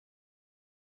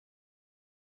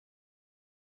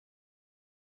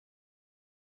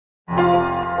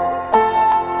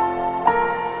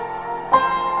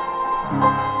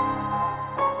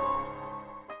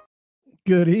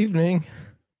Good evening.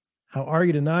 How are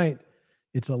you tonight?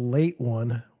 It's a late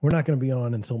one. We're not going to be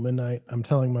on until midnight. I'm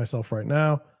telling myself right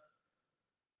now,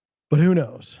 but who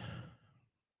knows?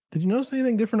 Did you notice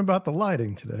anything different about the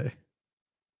lighting today?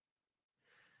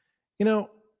 You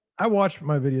know, I watch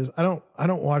my videos. I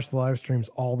don't watch the live streams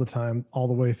all the time, all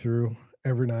the way through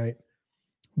every night,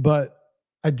 but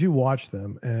I do watch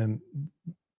them. And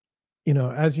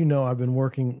as you know, I've been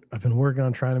working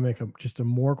on trying to make just a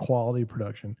more quality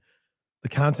production, the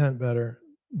content better,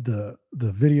 the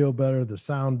video better, the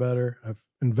sound better. I've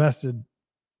invested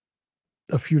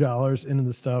a few dollars into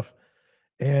the stuff,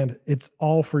 and it's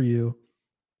all for you.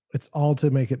 It's all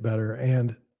to make it better.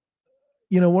 And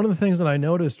one of the things that I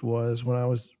noticed was when I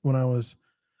was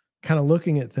kind of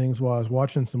looking at things while I was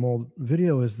watching some old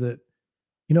video is that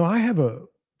I have a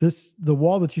this the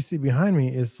wall that you see behind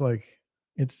me is like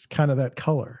it's kind of that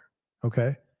color,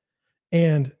 okay?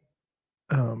 And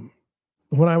um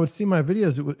when I would see my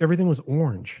videos, everything was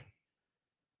orange,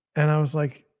 and I was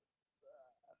like,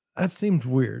 that seems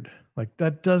weird. Like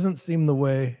that doesn't seem the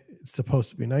way it's supposed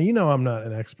to be. Now, I'm not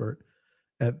an expert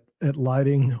at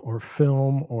lighting or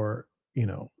film or,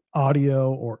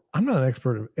 audio, or I'm not an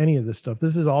expert of any of this stuff.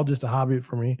 This is all just a hobby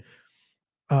for me.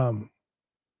 Um,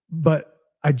 but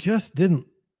I just didn't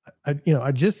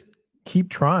I just keep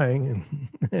trying,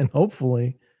 and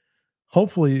hopefully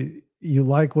you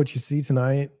like what you see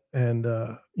tonight, and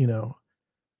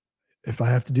if I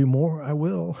have to do more, I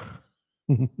will.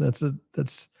 That's a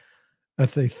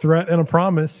threat and a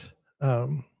promise.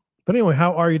 But anyway,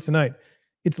 how are you tonight?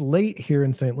 It's late here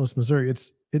in St. Louis, Missouri.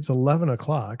 It's 11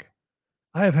 o'clock.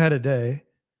 I have had a day,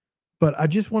 but I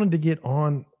just wanted to get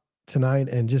on tonight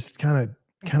and just kind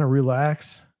of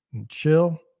relax and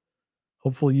chill.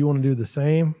 Hopefully, you want to do the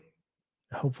same.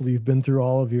 Hopefully, you've been through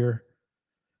all of your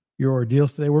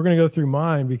ordeals today. We're going to go through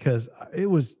mine because it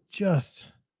was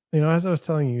just, as I was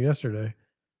telling you yesterday,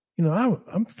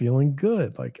 I'm feeling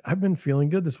good. Like I've been feeling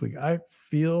good this week. Like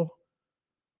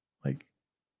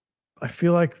I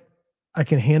feel like I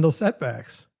can handle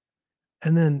setbacks.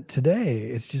 And then today,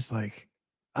 it's just like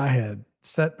I had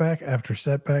setback after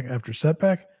setback after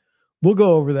setback. We'll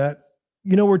go over that.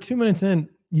 We're 2 minutes in.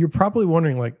 You're probably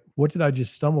wondering, like, what did I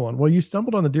just stumble on? Well, you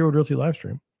stumbled on the Deer Road Realty live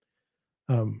stream.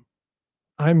 Um,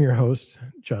 I'm your host,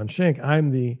 John Shank. I'm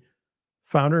the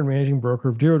founder and managing broker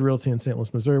of Deer Road Realty in St.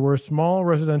 Louis, Missouri. We're a small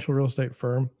residential real estate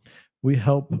firm. We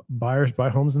help buyers buy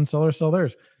homes and sellers sell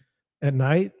theirs. At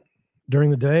night, during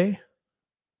the day,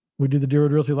 we do the Deer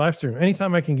Road Realty live stream.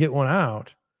 Anytime I can get one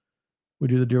out, we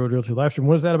do the Deer Road Realty live stream.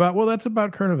 What is that about? Well, that's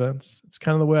about current events. It's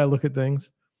kind of the way I look at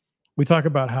things. We talk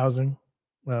about housing.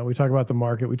 We talk about the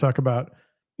market. We talk about,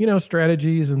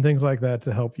 strategies and things like that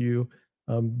to help you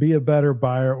be a better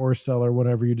buyer or seller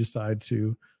whenever you decide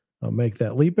to make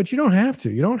that leap. But you don't have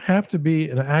to. You don't have to be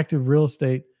an active real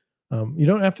estate. You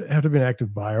don't have to be an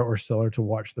active buyer or seller to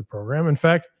watch the program. In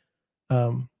fact,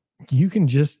 um, you can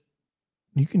just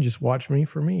watch me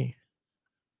for me.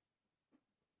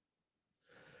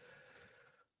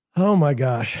 Oh my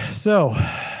gosh. So,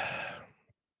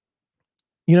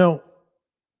 you know,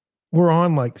 we're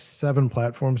on like 7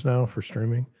 platforms now for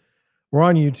streaming. We're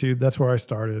on YouTube. That's where I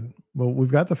started. Well,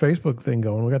 we've got the Facebook thing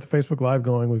going. We got the Facebook Live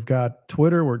going. We've got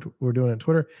Twitter. We're doing it at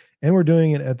Twitter, and we're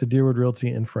doing it at the Deer Road Realty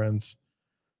and Friends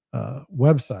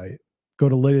website. Go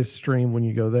to latest stream when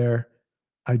you go there.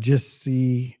 I just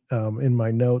see in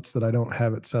my notes that I don't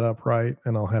have it set up right,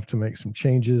 and I'll have to make some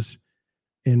changes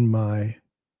in my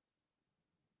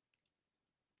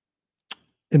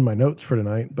notes for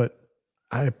tonight. But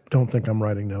I don't think I'm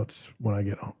writing notes when I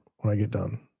get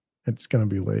done. It's going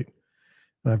to be late,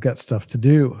 and I've got stuff to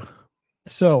do.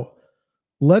 So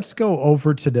let's go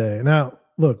over today. Now,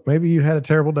 look, maybe you had a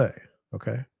terrible day.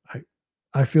 Okay,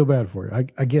 I feel bad for you.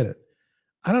 I get it.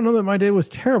 I don't know that my day was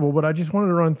terrible, but I just wanted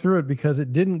to run through it because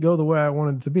it didn't go the way I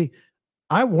wanted it to be.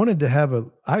 I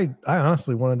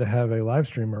honestly wanted to have a live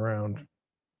stream around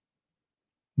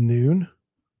noon.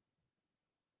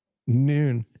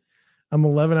 Noon. I'm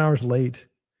 11 hours late,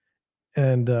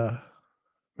 and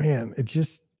man, it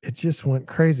just went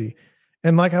crazy.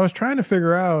 And like I was trying to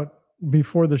figure out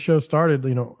before the show started,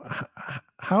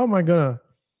 how am I gonna,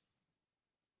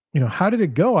 how did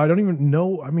it go? I don't even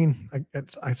know. I mean,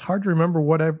 it's hard to remember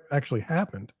what actually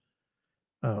happened.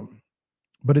 Um,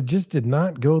 but it just did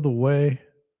not go the way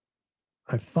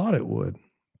I thought it would.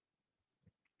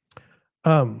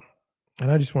 Um,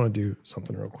 and I just want to do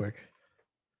something real quick.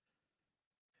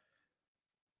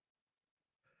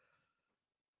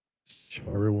 Show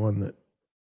everyone that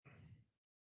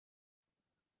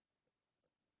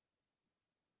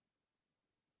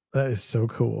is so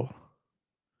cool.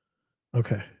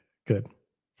 Okay, good.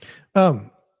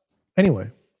 Um,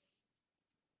 Anyway,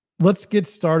 let's get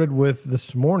started with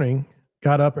this morning.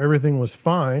 Got up, everything was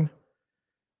fine.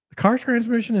 The car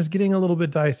transmission is getting a little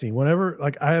bit dicey. Whenever,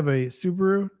 like, I have a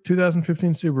Subaru,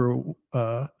 2015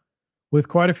 Subaru, with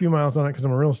quite a few miles on it because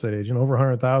I'm a real estate agent, over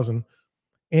 100,000.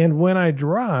 And when I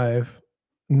drive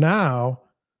now,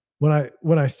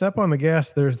 when I step on the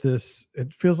gas, there's this.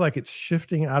 It feels like it's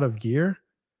shifting out of gear.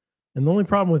 And the only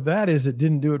problem with that is it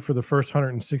didn't do it for the first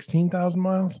 116,000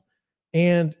 miles,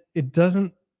 and it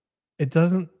doesn't. It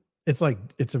doesn't. It's like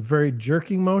it's a very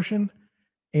jerking motion,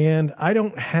 and I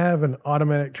don't have an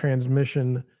automatic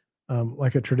transmission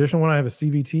like a traditional one. I have a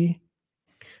CVT,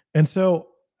 and so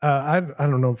I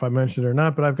don't know if I mentioned it or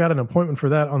not, but I've got an appointment for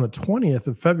that on the 20th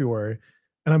of February,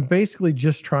 and I'm basically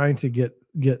just trying to get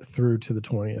through to the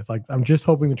 20th. Like I'm just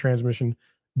hoping the transmission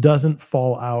doesn't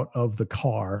fall out of the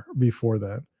car before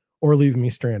then or leave me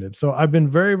stranded. So I've been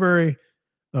very, very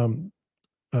um,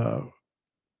 uh,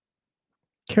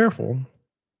 careful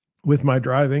with my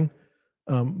driving.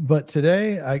 But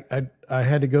today I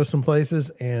had to go some places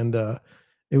and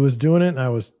it was doing it.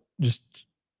 And just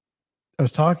I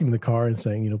was talking to the car and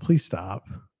saying, please stop.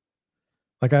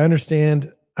 Like I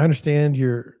understand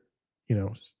you're,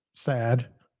 sad,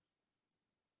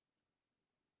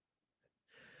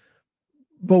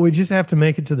 but we just have to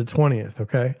make it to the 20th,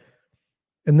 okay?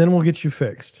 And then we'll get you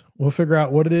fixed. We'll figure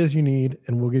out what it is you need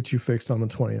and we'll get you fixed on the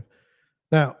 20th.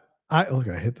 Now, I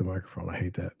hit the microphone. I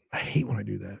hate that. I hate when I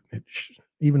do that.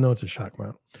 Even though it's a shock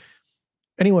mount.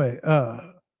 Anyway,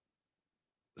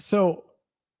 so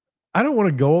I don't want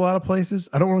to go a lot of places.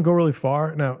 I don't want to go really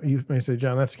far. Now, you may say,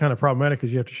 John, that's kind of problematic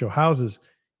because you have to show houses.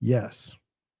 Yes.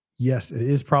 Yes, it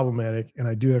is problematic, and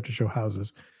I do have to show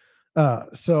houses.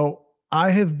 So I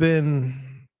have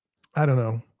been, I don't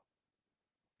know,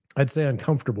 I'd say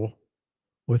uncomfortable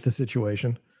with the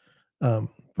situation.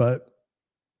 But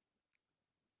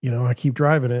I keep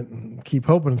driving it and keep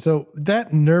hoping. So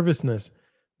that nervousness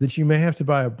that you may have to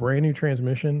buy a brand new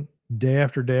transmission day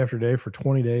after day after day for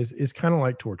 20 days is kind of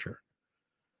like torture.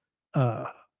 Uh,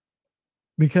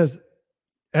 because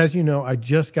as you know, I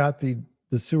just got the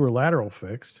sewer lateral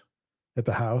fixed at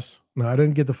the house. Now I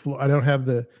didn't get the floor. I don't have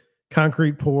the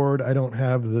concrete poured. I don't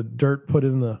have the dirt put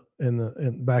in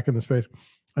back in the space.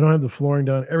 I don't have the flooring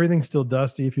done. Everything's still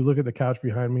dusty. If you look at the couch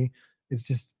behind me, it's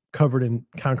just covered in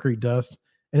concrete dust.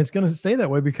 And it's going to stay that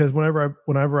way because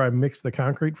whenever I mix the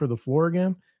concrete for the floor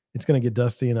again, it's going to get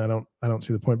dusty and I don't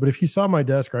see the point. But if you saw my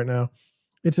desk right now,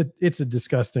 it's a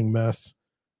disgusting mess.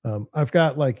 I've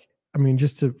got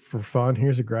for fun,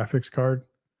 here's a graphics card,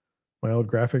 my old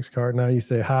graphics card. Now you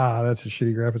say, "Ha, that's a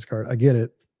shitty graphics card." I get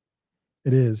it.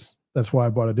 It is. That's why I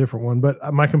bought a different one.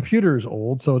 But my computer is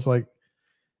old, so it's like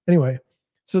anyway.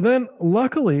 So then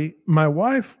luckily my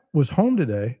wife was home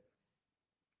today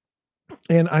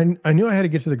and I knew I had to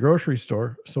get to the grocery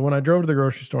store. So when I drove to the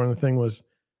grocery store and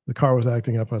the car was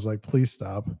acting up, I was like, please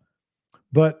stop.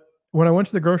 But when I went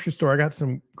to the grocery store, I got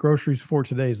some groceries for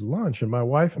today's lunch, and my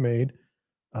wife made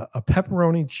a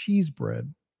pepperoni cheese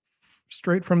bread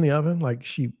straight from the oven. Like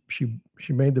she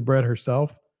made the bread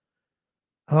herself.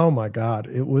 Oh my God,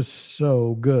 it was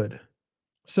so good.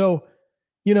 So,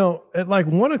 at like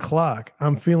 1 o'clock,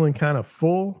 I'm feeling kind of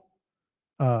full.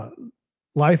 Uh,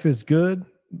 Life is good.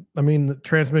 I mean, the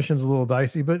transmission's a little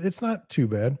dicey, but it's not too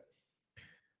bad.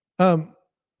 Um,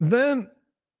 then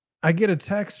I get a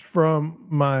text from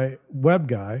my web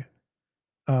guy,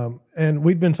 and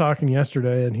we'd been talking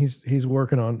yesterday, and he's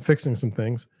working on fixing some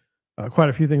things, quite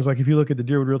a few things. Like if you look at the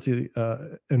Deerwood Realty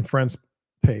and Friends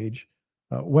page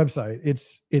website,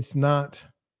 it's not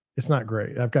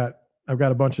great. I've got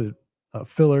a bunch of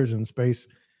fillers and space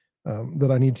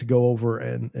that I need to go over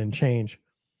and change.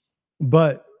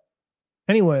 But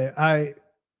anyway,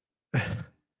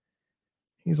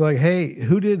 he's like, "Hey,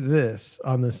 who did this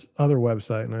on this other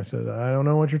website?" And I said, "I don't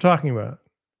know what you're talking about."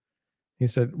 He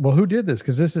said, "Well, who did this?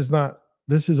 Because this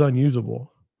is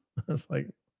unusable." I was like,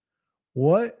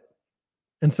 "What?"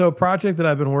 And so a project that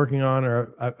I've been working on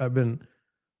or I've been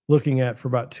looking at for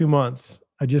about 2 months,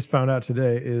 I just found out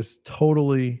today is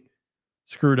totally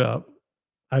screwed up.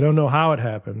 I don't know how it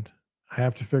happened. I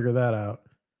have to figure that out.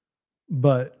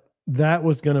 But that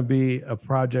was going to be a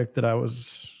project that I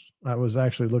was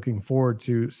actually looking forward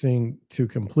to seeing to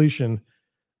completion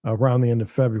around the end of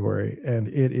February, and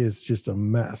it is just a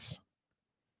mess.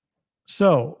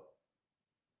 So,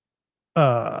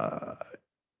 uh,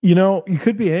 you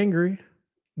could be angry.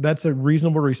 That's a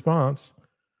reasonable response.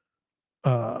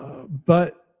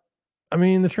 But I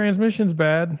mean, the transmission's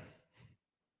bad.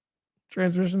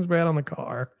 Transmission's bad on the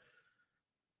car.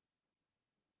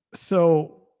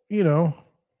 So,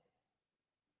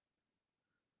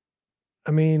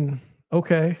 I mean,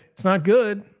 okay, it's not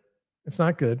good. It's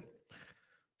not good.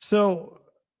 So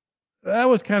that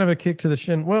was kind of a kick to the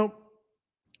shin. Well,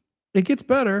 it gets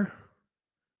better.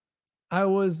 I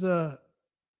was the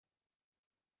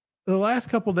last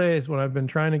couple days when I've been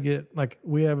trying to get, like,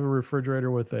 we have a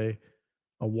refrigerator with a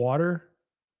water,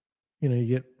 you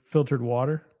get filtered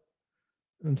water.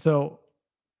 And so,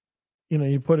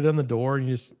 you put it on the door and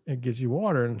it gives you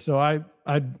water. And so I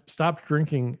stopped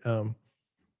drinking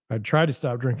I tried to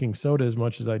stop drinking soda as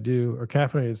much as I do, or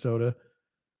caffeinated soda,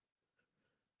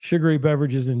 sugary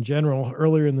beverages in general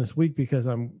earlier in this week because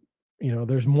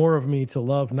there's more of me to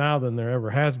love now than there ever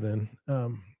has been.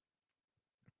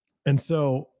 And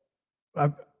so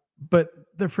I but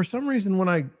there, for some reason, when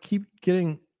I keep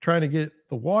trying to get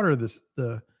the water,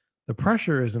 the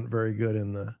pressure isn't very good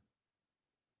in the,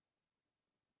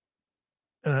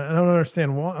 and I don't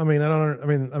understand why. I mean,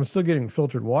 I'm still getting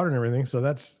filtered water and everything, so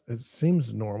it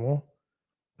seems normal,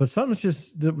 but something's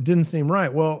just didn't seem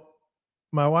right. Well,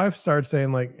 my wife started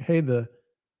saying, like, "Hey,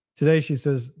 today," she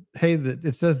says, "Hey,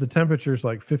 it says the temperature's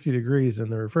like 50 degrees in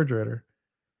the refrigerator."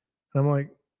 And I'm like,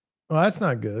 "Well, that's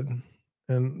not good."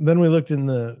 And then we looked in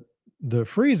the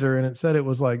freezer and it said it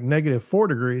was like -4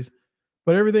 degrees,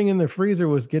 but everything in the freezer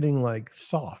was getting like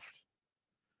soft.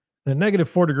 And at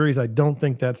 -4 degrees, I don't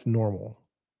think that's normal.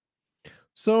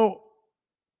 So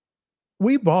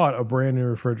we bought a brand new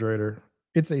refrigerator.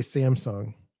 It's a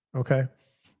Samsung. Okay.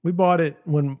 We bought it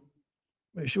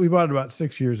we bought it about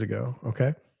 6 years ago.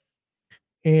 Okay.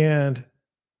 And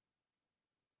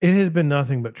it has been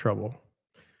nothing but trouble.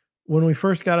 When we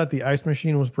first got it, the ice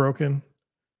machine was broken.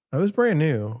 It was brand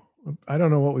new. I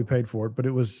don't know what we paid for it, but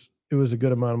it was a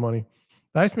good amount of money.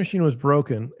 The ice machine was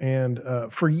broken, and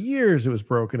for years it was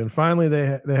broken. And finally, they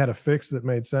had a fix that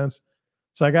made sense.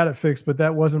 So I got it fixed, but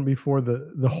that wasn't before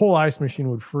the whole ice machine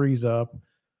would freeze up.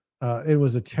 It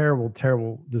was a terrible,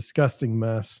 terrible, disgusting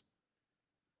mess.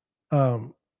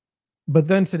 Um, but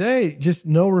then today, just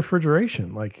no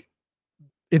refrigeration. Like,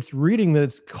 it's reading that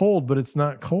it's cold, but it's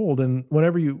not cold. And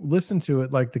whenever you listen to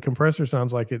it, like, the compressor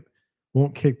sounds like it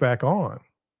won't kick back on,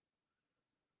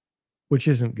 which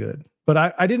isn't good. But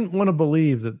I didn't want to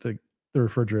believe that the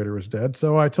refrigerator was dead.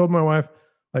 So I told my wife,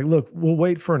 like, look, we'll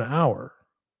wait for an hour.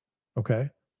 Okay.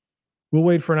 We'll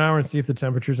wait for an hour and see if the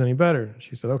temperature's any better.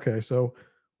 She said, okay. So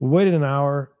we waited an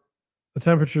hour. The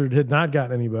temperature had not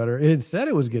gotten any better. It had said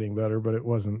it was getting better, but it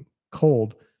wasn't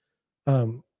cold.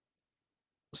 Um,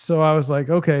 so I was like,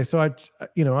 okay. So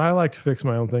I like to fix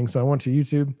my own things. So I went to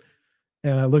YouTube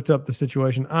and I looked up the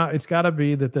situation. It's got to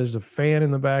be that there's a fan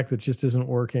in the back that just isn't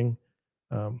working.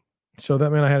 Um, so that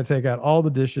meant I had to take out all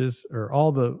the dishes, or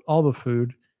all the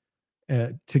food,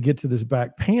 to get to this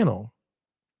back panel.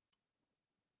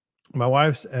 By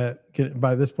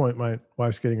this point, my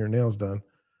wife's getting her nails done,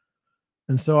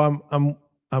 and so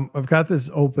I've got this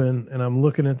open and I'm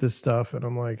looking at this stuff and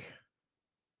I'm like,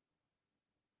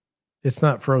 it's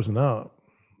not frozen up.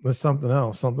 There's something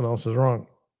else. Something else is wrong.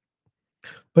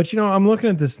 But I'm looking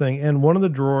at this thing and one of the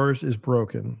drawers is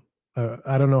broken.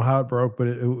 I don't know how it broke, but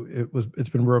it's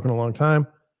been broken a long time.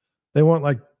 They want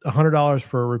like $100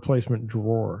 for a replacement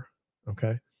drawer.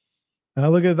 Okay. And I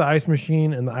look at the ice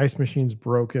machine and the ice machine's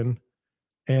broken.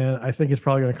 And I think it's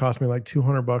probably going to cost me like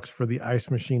 $200 for the ice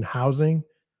machine housing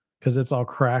because it's all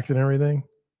cracked and everything.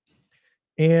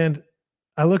 And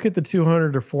I look at the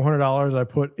 $200 or $400 I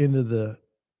put into the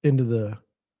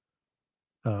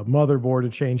motherboard to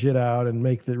change it out and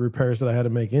make the repairs that I had to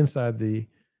make inside the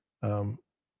um,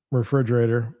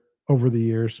 refrigerator over the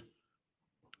years.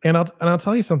 And I'll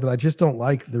tell you something. I just don't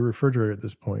like the refrigerator at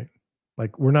this point.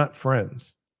 Like, we're not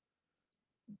friends.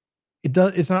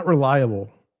 It's not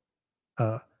reliable.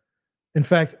 Uh, in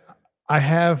fact, I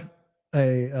have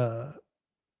a uh,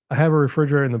 I have a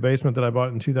refrigerator in the basement that I bought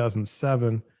in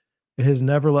 2007. It has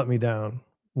never let me down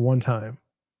one time.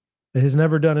 It has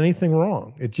never done anything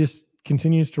wrong. It just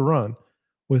continues to run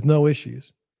with no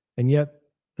issues. And yet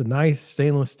the nice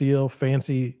stainless steel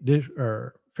fancy dish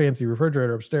or fancy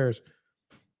refrigerator upstairs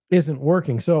isn't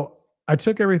working. So I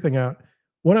took everything out.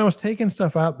 When I was taking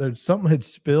stuff out, something had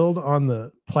spilled on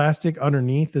the plastic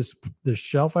underneath this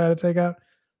shelf I had to take out.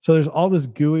 So there's all this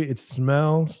gooey, it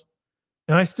smells.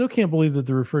 And I still can't believe that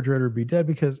the refrigerator would be dead,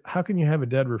 because how can you have a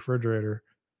dead refrigerator?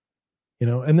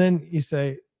 And then you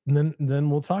say, and then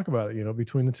we'll talk about it,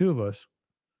 between the two of us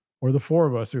or the four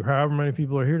of us or however many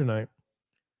people are here tonight.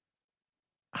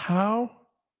 How,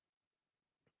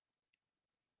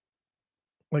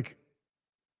 like,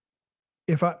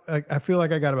 if I feel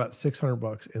like I got about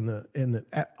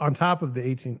 $600 on top of the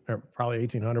 18, or probably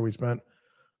 1,800 we spent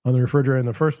on the refrigerator in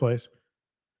the first place.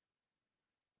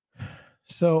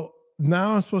 So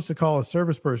now I'm supposed to call a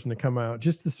service person to come out.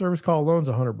 Just the service call alone's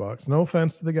 $100. No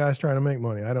offense to the guys trying to make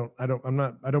money. I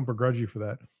don't begrudge you for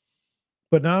that.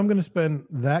 But now I'm going to spend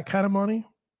that kind of money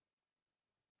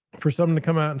for someone to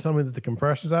come out and tell me that the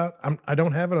compressor's out. I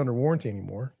don't have it under warranty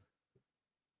anymore.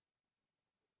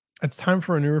 It's time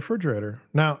for a new refrigerator.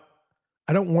 Now,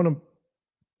 I don't want to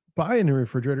buy a new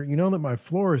refrigerator. You know that my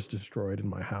floor is destroyed in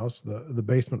my house, the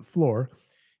basement floor.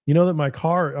 You know that my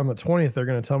car on the 20th, they're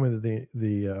going to tell me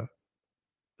that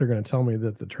they're going to tell me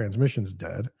that the transmission's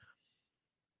dead.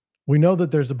 We know that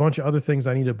there's a bunch of other things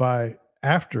I need to buy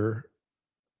after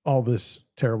all this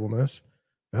terribleness.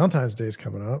 Valentine's Day is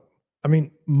coming up. I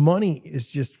mean, money is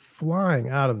just flying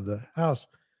out of the house.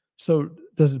 So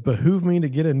does it behoove me to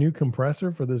get a new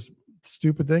compressor for this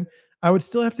stupid thing? I would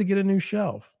still have to get a new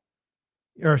shelf,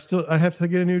 or I'd have to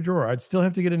get a new drawer. I'd still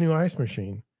have to get a new ice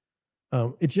machine.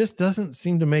 It just doesn't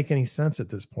seem to make any sense at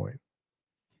this point.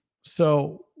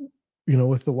 So,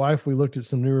 with the wife, we looked at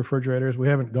some new refrigerators. We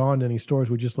haven't gone to any stores.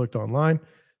 We just looked online.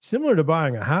 Similar to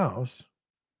buying a house,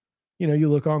 you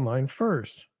look online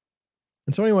first.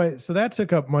 And so anyway, so that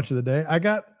took up much of the day.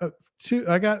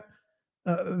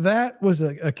 That was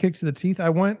a kick to the teeth. I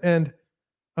went and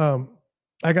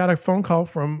I got a phone call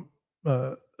from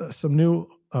some new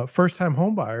first-time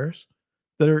home buyers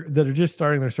that are just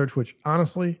starting their search, which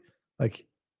honestly, like,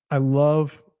 I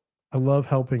love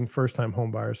helping first-time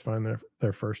home buyers find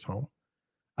their first home.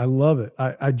 I love it.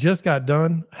 I just got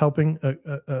done helping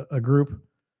a group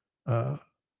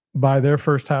buy their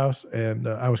first house, and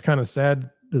I was kind of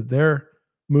sad that they're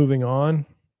moving on.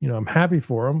 I'm happy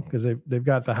for them because they've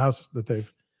got the house that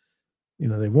they've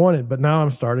wanted, but now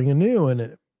I'm starting anew,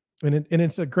 and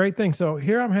it's a great thing. So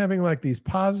here I'm having like these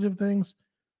positive things,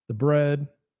 the bread,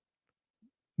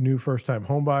 new first-time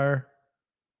home buyer,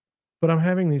 but I'm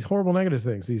having these horrible negative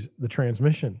things, the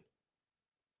transmission,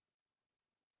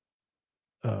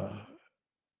 the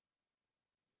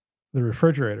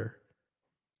refrigerator.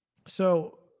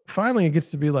 So finally it gets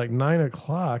to be like 9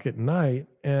 o'clock at night,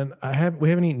 and we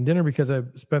haven't eaten dinner because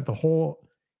I've spent the whole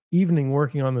evening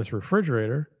working on this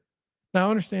refrigerator. Now I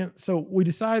understand. So we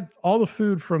decide all the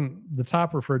food from the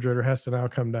top refrigerator has to now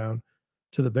come down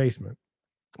to the basement.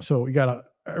 So we got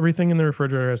everything in the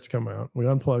refrigerator has to come out. We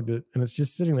unplugged it, and it's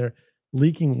just sitting there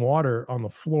leaking water on the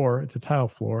floor. It's a tile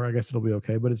floor. I guess it'll be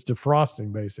okay, but it's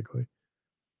defrosting basically.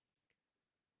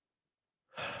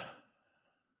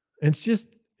 It's just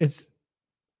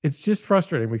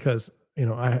frustrating because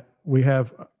we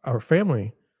have our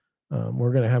family.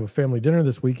 We're going to have a family dinner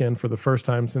this weekend for the first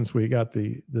time since we got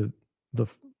the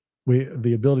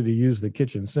ability to use the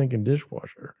kitchen sink and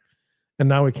dishwasher, and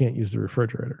now we can't use the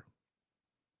refrigerator.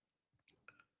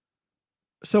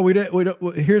 So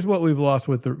here's what we've lost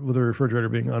with the refrigerator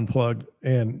being unplugged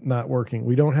and not working.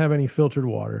 We don't have any filtered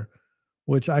water,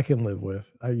 which I can live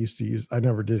with. I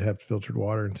never did have filtered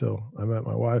water until I met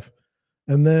my wife.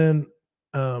 And then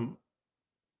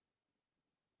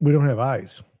we don't have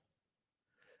ice.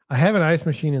 I have an ice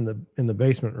machine in the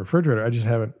basement refrigerator. I just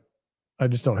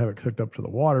don't have it cooked up to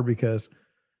the water because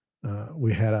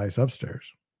we had ice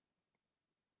upstairs.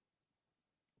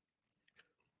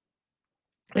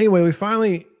 Anyway, we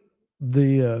finally,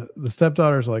 the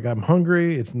stepdaughter's like, I'm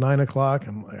hungry. It's 9 o'clock.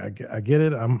 I'm like, I get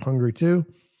it. I'm hungry too.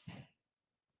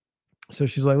 So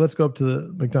she's like, let's go up to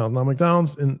the McDonald's. Now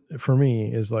McDonald's for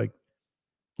me is like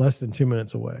less than 2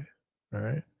 minutes away. All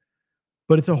right.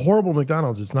 But it's a horrible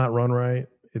McDonald's. It's not run right.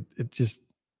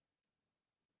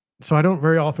 So I don't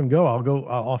very often go. I'll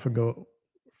often go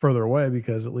further away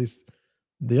because at least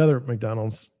the other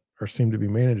McDonald's seem to be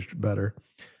managed better.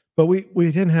 But we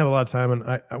didn't have a lot of time,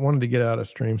 and I wanted to get out of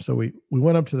stream. So we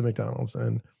went up to the McDonald's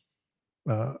and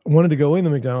wanted to go in the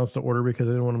McDonald's to order because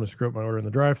I didn't want them to screw up my order in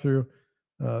the drive-thru.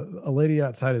 A lady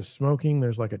outside is smoking.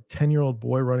 There's like a 10-year-old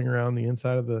boy running around the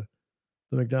inside of the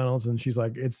McDonald's, and she's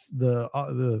like, "It's the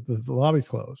lobby's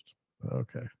closed."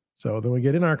 Okay, so then we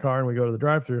get in our car and we go to the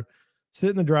drive-thru.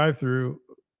 Sit in the drive-thru.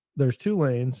 There's 2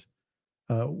 lanes.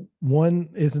 One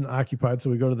isn't occupied, so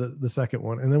we go to the second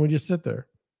one, and then we just sit there.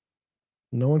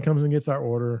 No one comes and gets our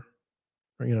order,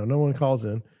 or, no one calls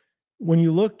in. When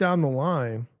you look down the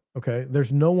line, okay,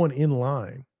 there's no one in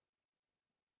line.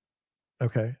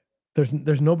 Okay,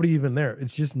 there's nobody even there.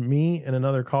 It's just me and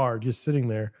another car just sitting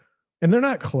there, and they're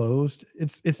not closed.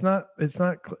 It's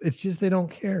just they don't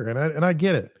care, and I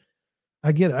get it.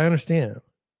 I understand.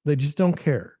 They just don't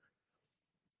care.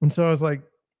 And so I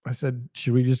said,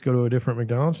 should we just go to a different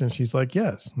McDonald's? And she's like,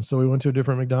 yes. And so we went to a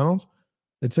different McDonald's.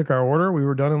 They took our order. We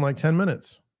were done in like 10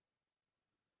 minutes.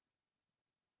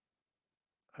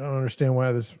 I don't understand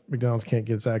why this McDonald's can't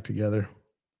get its act together.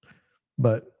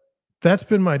 But that's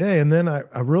been my day. And then I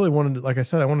really wanted to, like I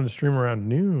said, I wanted to stream around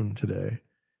noon today,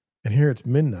 and here it's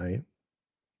midnight,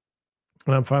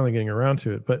 and I'm finally getting around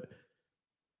to it. But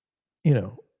you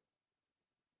know,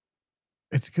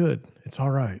 it's good. It's all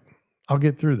right. I'll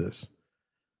get through this.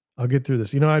 I'll get through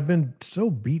this. I'd been so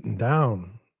beaten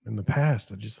down in the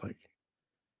past.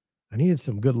 I needed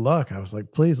some good luck. I was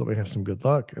like, please let me have some good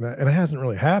luck. And it hasn't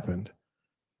really happened.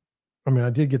 I mean, I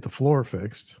did get the floor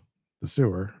fixed, the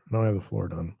sewer. I don't have the floor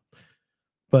done.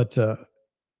 But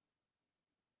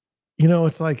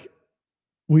it's like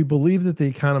we believe that the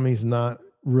economy is not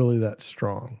really that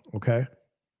strong, okay?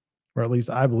 Or at least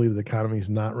I believe the economy is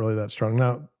not really that strong.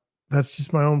 Now, that's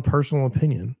just my own personal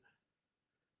opinion.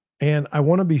 And I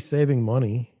want to be saving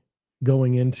money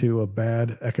going into a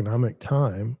bad economic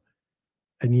time.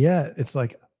 And yet it's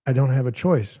like I don't have a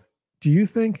choice. Do you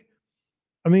think,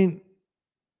 I mean,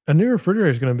 a new refrigerator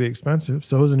is going to be expensive.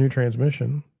 So is a new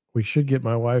transmission. We should get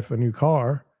my wife a new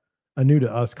car, a new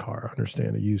to us car,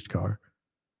 understand, a used car.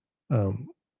 Um,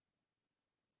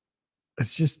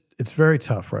 it's very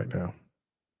tough right now.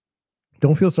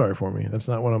 Don't feel sorry for me. That's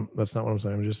not what I'm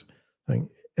saying. I'm just saying,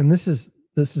 and this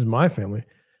is my family.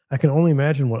 I can only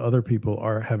imagine what other people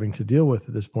are having to deal with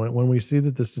at this point when we see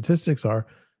that the statistics are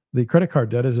the credit card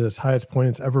debt is at its highest point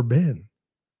it's ever been.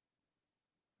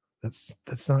 That's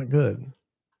not good.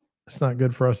 It's not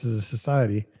good for us as a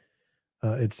society.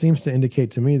 It seems to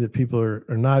indicate to me that people are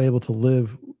not able to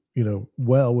live,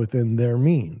 well within their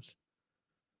means.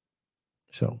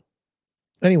 So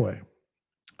anyway,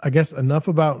 I guess enough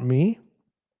about me.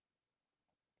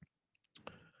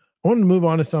 I wanted to move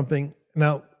on to something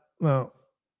now. Now,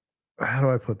 how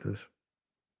do I put this?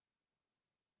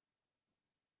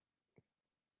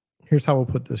 Here's how we'll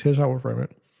put this. Here's how we'll frame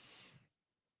it.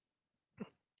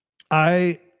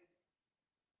 I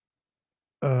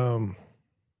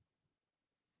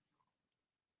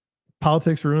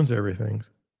politics ruins everything.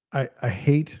 I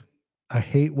hate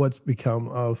what's become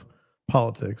of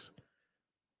politics,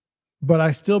 but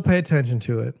I still pay attention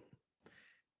to it.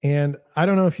 And I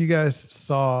don't know if you guys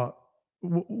saw.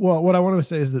 Well, what I wanted to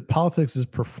say is that politics is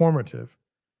performative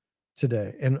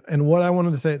today, and what I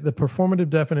wanted to say, the performative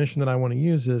definition that I want to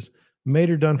use is made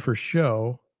or done for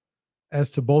show, as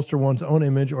to bolster one's own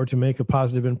image or to make a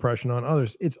positive impression on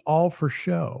others. It's all for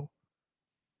show.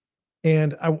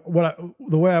 And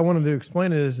the way I wanted to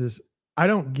explain it is I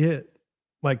don't get,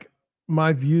 like,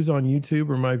 my views on YouTube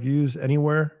or my views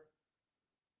anywhere.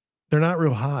 They're not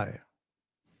real high.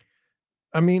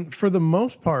 I mean, for the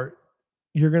most part,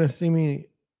 you're going to see me,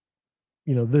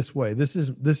 this way. This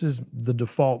is the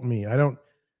default me. I don't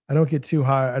get too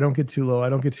high. I don't get too low. I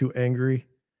don't get too angry.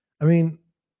 I mean,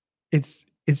 it's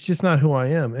just not who I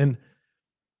am. And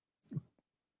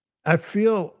I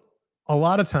feel a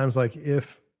lot of times like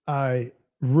if I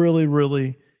really,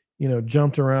 really,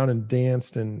 jumped around and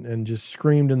danced and just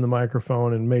screamed in the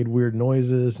microphone and made weird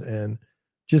noises and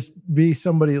just be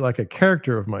somebody like a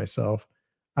character of myself,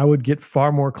 I would get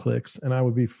far more clicks and I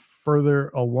would be further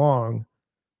along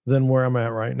than where I'm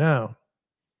at right now.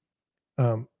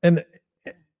 And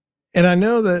I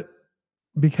know that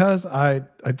because I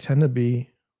tend to be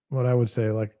what I would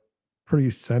say like pretty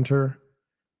center,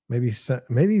 maybe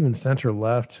even center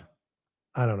left.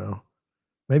 I don't know.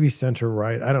 Maybe center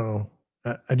right. I don't know.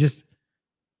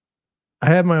 I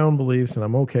have my own beliefs and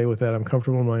I'm okay with that. I'm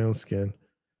comfortable in my own skin.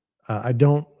 I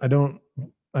don't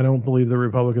believe the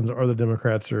Republicans or the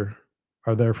Democrats are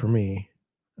there for me.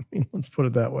 I mean, let's put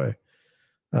it that way.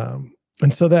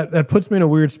 And so that puts me in a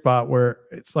weird spot where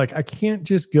it's like I can't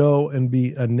just go and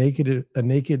be a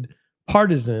naked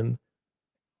partisan.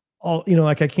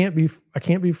 Like I can't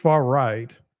be far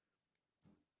right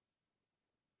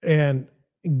and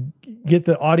get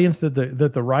the audience that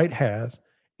the right has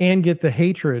and get the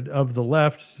hatred of the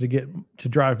left to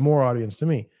drive more audience to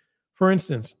me. For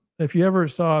instance, if you ever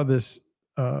saw this,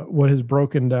 what has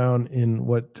broken down in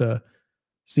what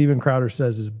Steven Crowder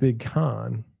says is big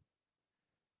con.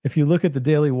 If you look at the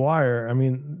Daily Wire, I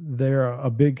mean, they're a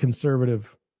big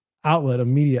conservative outlet, a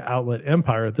media outlet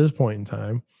empire at this point in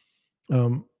time.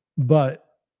 But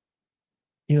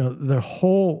the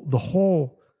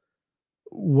whole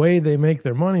way they make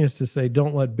their money is to say,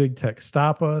 don't let big tech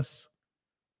stop us.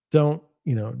 Don't,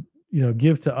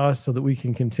 give to us so that we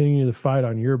can continue to fight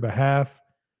on your behalf.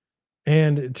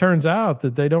 And it turns out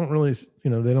that they don't really,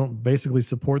 they don't basically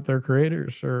support their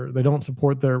creators or they don't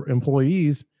support their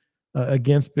employees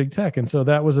against big tech. And so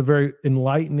that was a very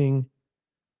enlightening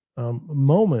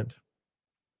moment.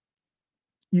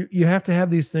 You have to have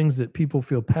these things that people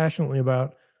feel passionately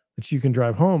about that you can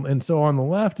drive home. And so on the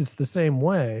left, it's the same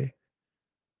way.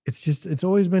 It's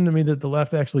always been to me that the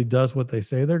left actually does what they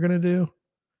say they're going to do.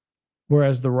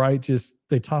 Whereas the right just,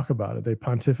 they talk about it, they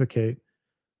pontificate,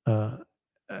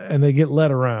 and they get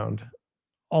led around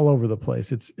all over the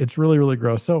place. It's really, really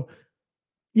gross. So,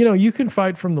 you can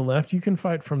fight from the left, you can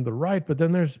fight from the right, but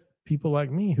then there's people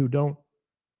like me who don't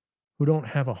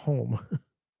have a home,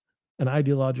 an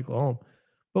ideological home.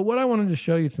 But what I wanted to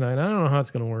show you tonight, I don't know how it's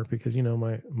going to work because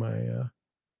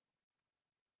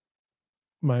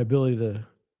my ability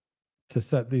to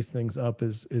set these things up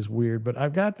is weird. But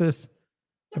I've got this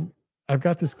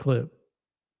clip,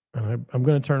 and I'm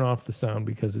going to turn off the sound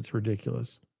because it's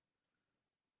ridiculous.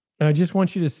 And I just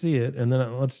want you to see it, and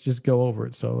then let's just go over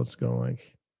it. So let's go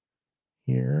like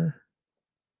here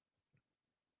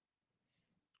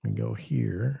and go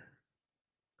here.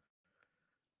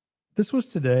 This was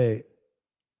today,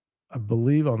 I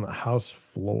believe, on the House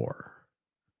floor,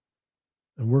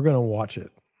 and we're going to watch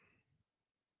it.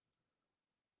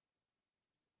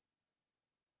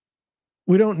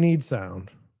 We don't need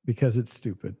sound because it's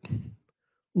stupid.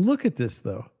 Look at this,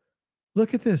 though.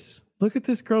 Look at this. Look at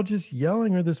this girl just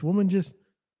yelling, or this woman just.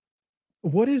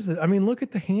 What is it? I mean, look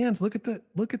at the hands. Look at this.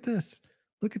 Look at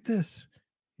this.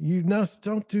 You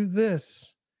don't do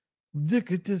this.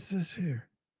 Look at this here.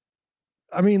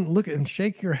 I mean, look and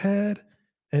shake your head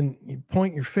and you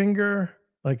point your finger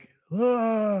like,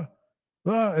 and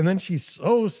then she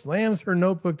so slams her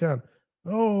notebook down.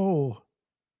 Oh.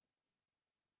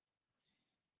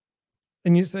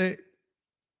 And you say,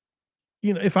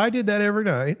 if I did that every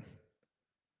night,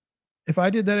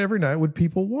 would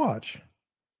people watch?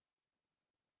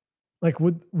 Like,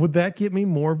 would that get me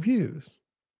more views?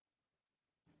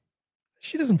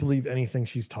 She doesn't believe anything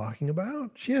she's talking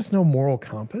about. She has no moral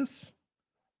compass.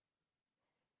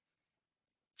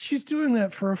 She's doing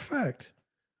that for effect.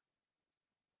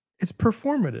 It's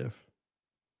performative.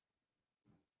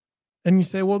 And you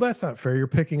say, well, that's not fair. You're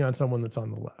picking on someone that's on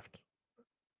the left.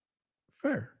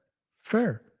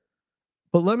 Fair.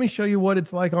 But let me show you what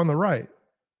it's like on the right.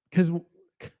 Because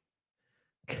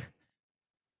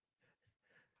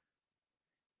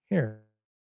here,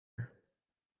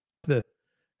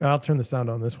 I'll turn the sound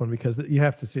on this one because you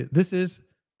have to see it. This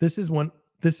is when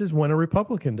a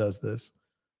Republican does this.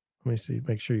 Let me see.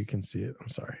 Make sure you can see it. I'm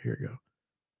sorry. Here you go.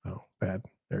 Oh, bad.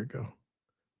 There you go.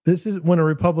 This is when a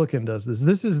Republican does this.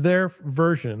 This is their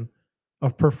version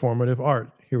of performative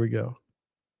art. Here we go.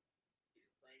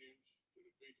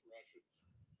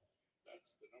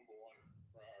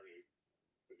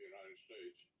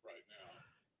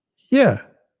 Yeah.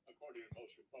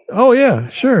 Oh, yeah,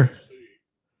 sure.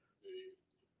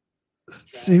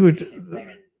 See what.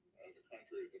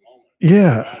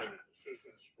 Yeah.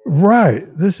 Right.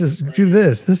 Do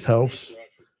this. This helps.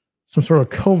 Some sort of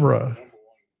Cobra.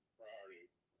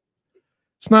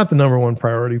 It's not the number one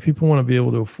priority. People want to be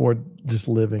able to afford just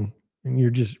living, and you're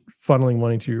just funneling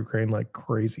money to Ukraine like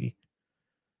crazy.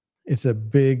 It's a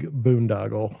big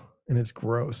boondoggle, and it's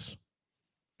gross.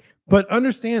 But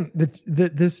understand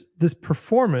that this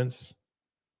performance,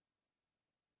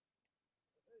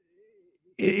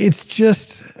 it's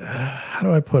just, how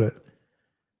do I put it?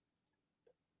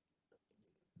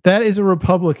 That is a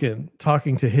Republican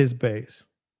talking to his base.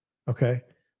 Okay.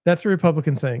 That's a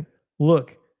Republican saying,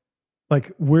 look,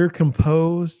 like, we're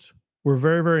composed. We're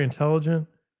very, very intelligent.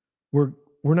 We're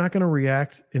not going to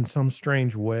react in some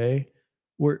strange way.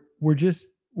 We're just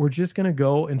going to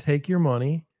go and take your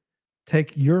money,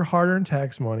 take your hard-earned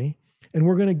tax money, and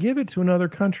we're going to give it to another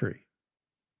country.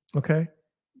 Okay.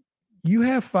 You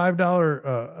have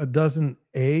 $5 a dozen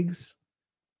eggs.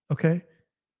 Okay.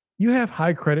 You have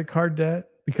high credit card debt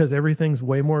because everything's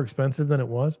way more expensive than it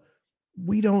was.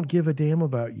 We don't give a damn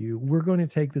about you. We're going to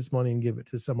take this money and give it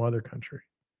to some other country.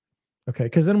 Okay.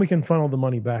 Because then we can funnel the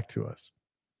money back to us,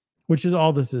 which is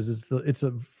all this is. It's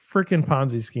a freaking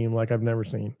Ponzi scheme like I've never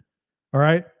seen. All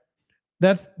right.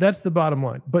 That's the bottom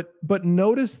line. But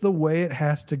notice the way it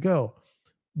has to go.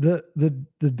 The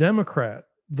Democrat,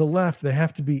 the left, they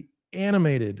have to be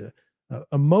animated,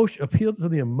 appeal to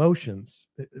the emotions.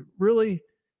 Really,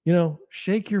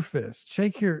 shake your fist,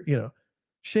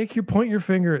 point your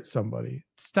finger at somebody,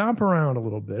 stomp around a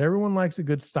little bit. Everyone likes a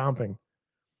good stomping.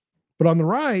 But on the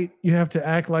right, you have to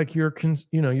act like you're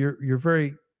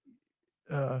very,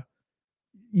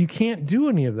 you can't do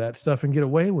any of that stuff and get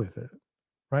away with it,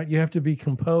 right? You have to be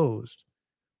composed.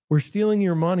 We're stealing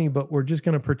your money, but we're just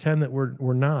going to pretend that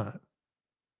we're not,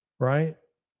 right?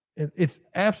 It's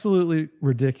absolutely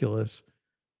ridiculous.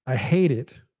 I hate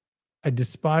it. I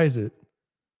despise it.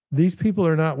 These people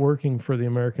are not working for the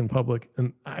American public.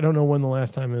 And I don't know when the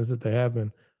last time is that they have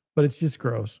been, but it's just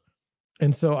gross.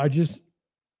 And so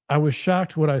I was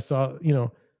shocked what I saw.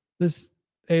 This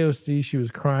AOC, she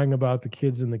was crying about the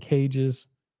kids in the cages.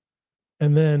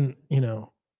 And then,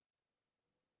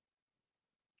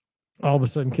 all of a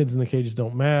sudden kids in the cages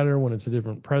don't matter when it's a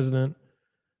different president.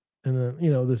 And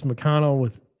then, this McConnell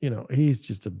with, he's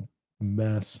just a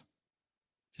mess.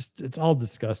 Just it's all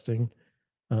disgusting.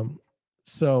 Um,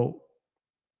 so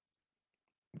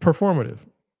performative,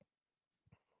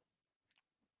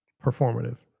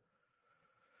 performative.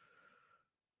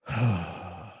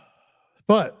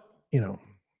 But,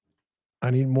 I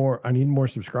need more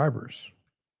subscribers.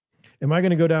 Am I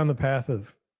going to go down the path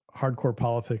of hardcore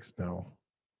politics? No.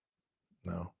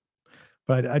 No.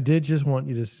 But I did just want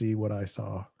you to see what I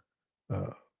saw,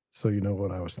 so you know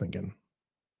what I was thinking.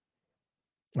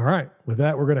 All right. With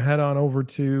that, we're going to head on over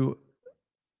to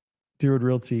Deerwood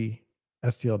Realty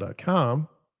STL.com.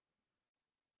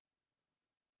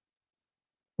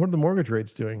 What are the mortgage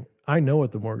rates doing? I know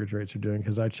what the mortgage rates are doing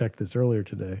because I checked this earlier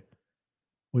today.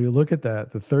 Well, you look at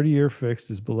that, the 30-year fixed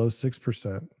is below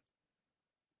 6%.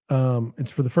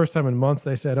 It's for the first time in months.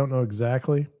 They say, I don't know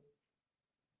exactly.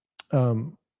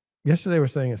 Yesterday we're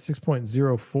saying it's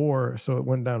 6.04, so it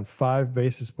went down 5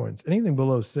 basis points. Anything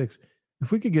below 6,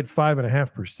 if we could get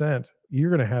 5.5%, you're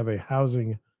going to have a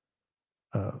housing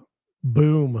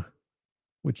boom,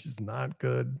 which is not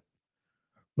good.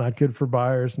 Not good for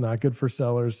buyers, not good for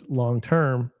sellers long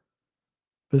term.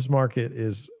 This market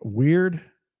is weird.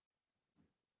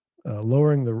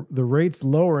 Lowering the rates,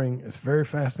 lowering is a very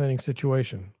fascinating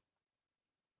situation.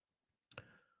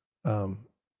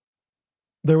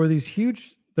 There was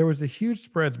a huge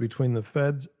spreads between the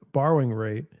Fed's borrowing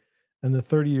rate and the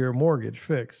 30-year mortgage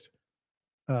fixed.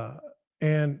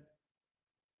 And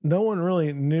no one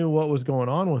really knew what was going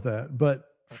on with that. But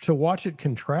to watch it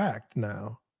contract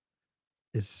now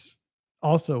is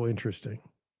also interesting.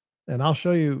 And I'll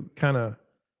show you kind of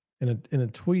in a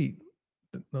tweet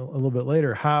a little bit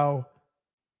later how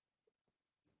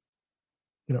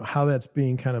that's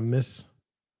being kind of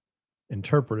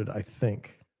misinterpreted, I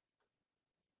think.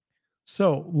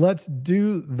 So let's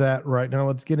do that right now.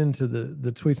 Let's get into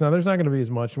the tweets. Now, there's not going to be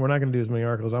as much. We're not going to do as many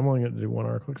articles. I'm only going to do one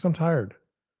article because I'm tired.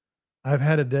 I've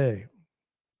had a day.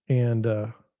 And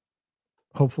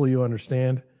hopefully you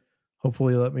understand.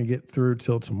 Hopefully let me get through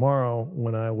till tomorrow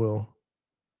when I will.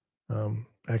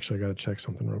 Actually, I got to check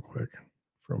something real quick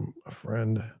from a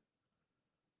friend.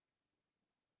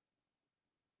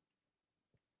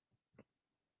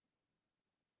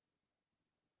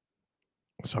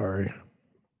 Sorry.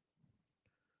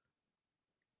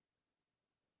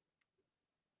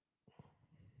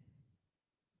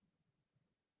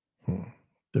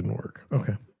 Didn't work.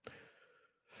 Okay.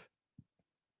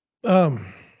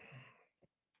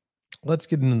 Let's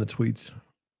get into the tweets.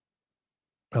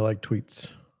 I like tweets.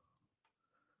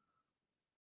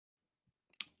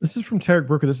 This is from Tarek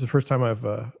Brooker. This is the first time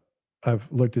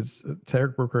I've looked at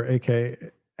Tarek Brooker, aka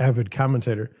avid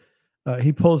commentator.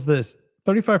 He pulls this: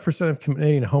 35% of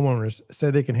Canadian homeowners say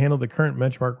they can handle the current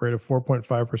benchmark rate of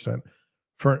 4.5%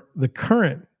 for the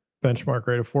current benchmark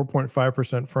rate of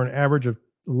 4.5% for an average of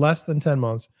less than 10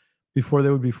 months before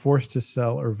they would be forced to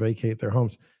sell or vacate their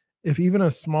homes. If even a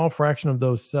small fraction of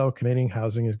those sell, Canadian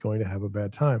housing is going to have a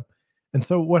bad time. And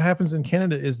so what happens in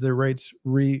Canada is their rates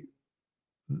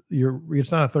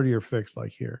it's not a 30-year fixed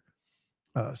like here.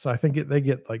 So I think they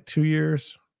get like 2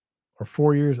 years or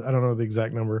 4 years. I don't know the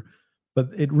exact number, but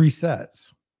it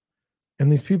resets.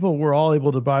 And these people were all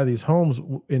able to buy these homes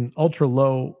in ultra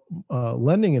low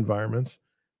lending environments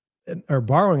or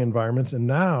borrowing environments. And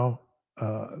now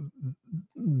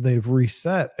they've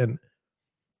reset. And,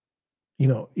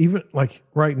 even like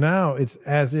right now, it's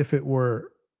as if it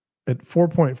were at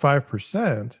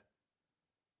 4.5%.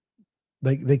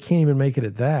 They can't even make it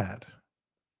at that.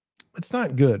 It's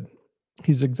not good.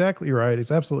 He's exactly right. He's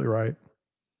absolutely right.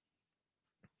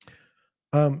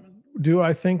 Do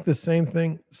I think the same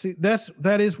thing? See,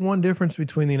 that is one difference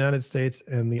between the United States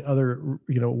and the other,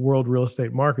 world real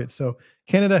estate market. So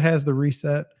Canada has the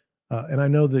reset, and I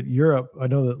know that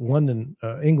London,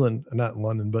 England, not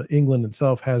London, but England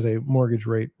itself has a mortgage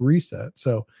rate reset.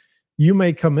 So you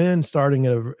may come in starting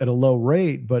at a low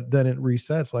rate, but then it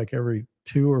resets like every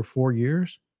 2 or 4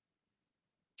 years,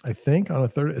 I think, on a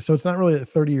 30. So it's not really a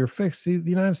 30-year fix. See, the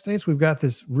United States, we've got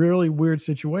this really weird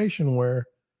situation where,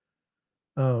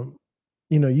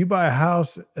 you buy a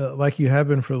house like you have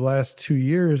been for the last 2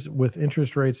 years with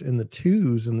interest rates in the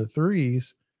 2s and the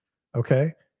 3s.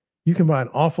 Okay. You can buy an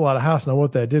awful lot of house. Now,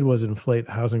 what that did was inflate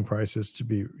housing prices to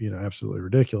be, absolutely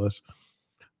ridiculous.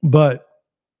 But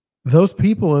those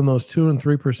people in those 2 and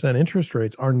 3% interest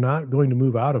rates are not going to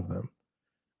move out of them.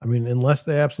 I mean, unless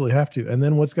they absolutely have to. And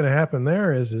then what's going to happen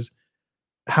there is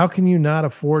how can you not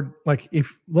afford, like,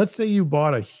 if let's say you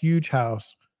bought a huge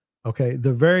house Okay.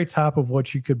 The very top of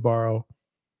what you could borrow,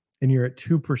 and you're at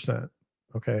 2%.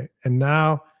 Okay. And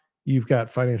now you've got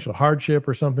financial hardship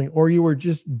or something, or you were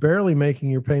just barely making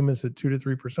your payments at 2 to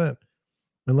 3%.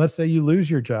 And let's say you lose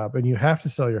your job and you have to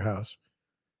sell your house.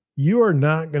 You are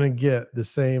not going to get the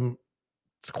same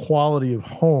quality of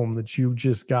home that you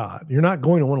just got. You're not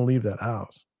going to want to leave that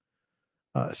house.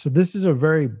 So this is a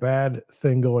very bad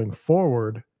thing going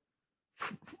forward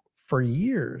for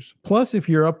years. Plus, if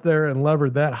you're up there and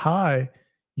levered that high,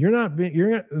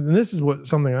 and this is what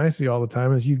something I see all the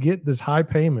time is you get this high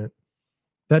payment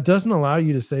that doesn't allow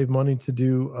you to save money to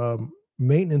do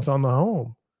maintenance on the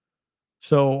home.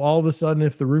 So all of a sudden,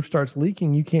 if the roof starts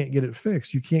leaking, you can't get it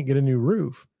fixed. You can't get a new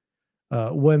roof.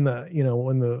 When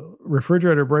the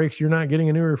refrigerator breaks, you're not getting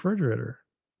a new refrigerator.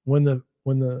 When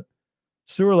the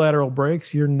sewer lateral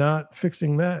breaks, you're not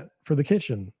fixing that for the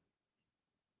kitchen.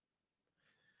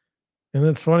 And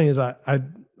that's funny is I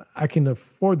can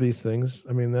afford these things.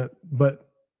 I mean but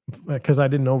because I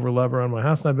didn't over lever on my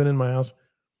house, and I've been in my house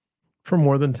for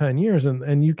more than 10 years,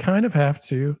 and you kind of have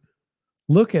to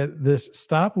look at this.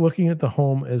 Stop looking at the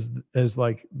home as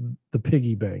like the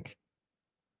piggy bank.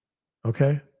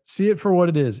 Okay, see it for what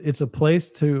it is. It's a place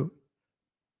to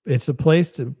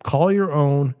call your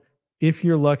own if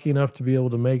you're lucky enough to be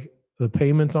able to make the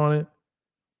payments on it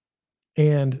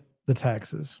and the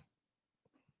taxes.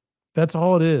 That's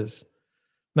all it is.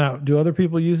 Now, do other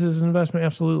people use it as an investment?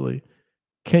 Absolutely.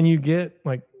 Can you get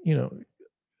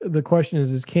the question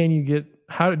is can you get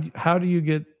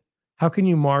how can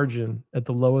you margin at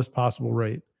the lowest possible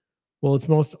rate? Well, it's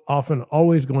most often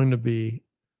always going to be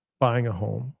buying a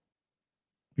home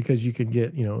because you can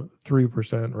get,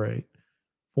 3% rate,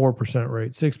 4%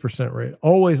 rate, 6% rate,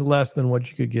 always less than what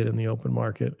you could get in the open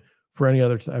market for any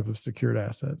other type of secured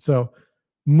asset. So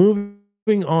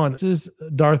moving on, this is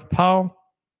Darth Powell.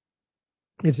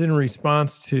 It's in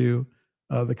response to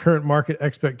the current market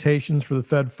expectations for the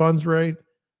Fed funds rate.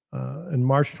 In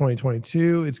March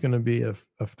 2022, it's going to be a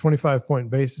 25-point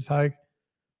basis hike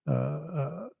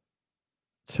to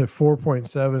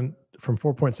 4.7, from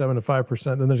 4.7 to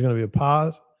 5%. Then there's going to be a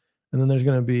pause, and then there's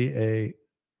going to be a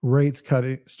rates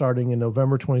cutting starting in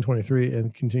November 2023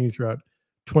 and continue throughout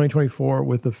 2024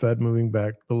 with the Fed moving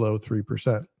back below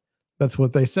 3%. That's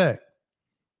what they say.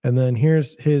 And then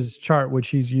here's his chart, which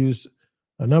he's used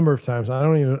a number of times. I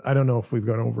don't know if we've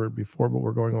gone over it before, but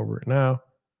we're going over it now.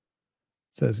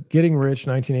 It says, getting rich,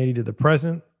 1980 to the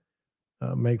present,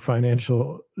 make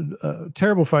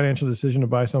terrible financial decision to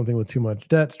buy something with too much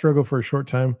debt, struggle for a short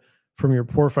time from your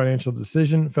poor financial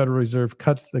decision. Federal Reserve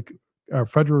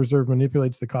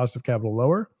manipulates the cost of capital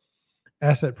lower.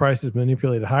 Asset prices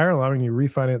manipulated higher, allowing you to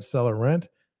refinance, sell, or rent,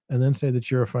 and then say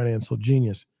that you're a financial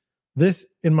genius. This,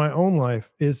 in my own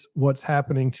life, is what's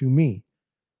happening to me.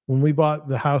 When we bought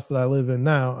the house that I live in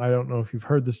now, I don't know if you've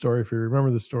heard the story, if you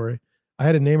remember the story. I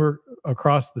had a neighbor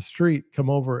across the street come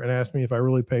over and ask me if I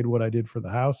really paid what I did for the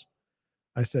house.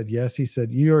 I said, yes. He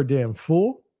said, you're a damn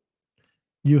fool.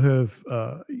 You have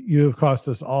cost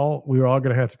us all. We were all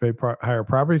going to have to pay higher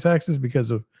property taxes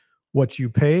because of what you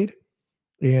paid.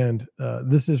 And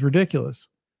this is ridiculous.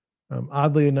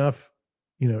 Oddly enough,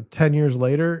 10 years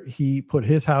later, he put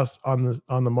his house on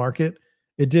the market.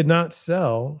 It did not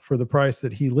sell for the price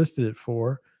that he listed it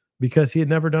for because he had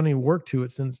never done any work to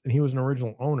it and he was an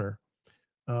original owner.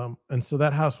 And so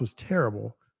that house was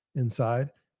terrible inside.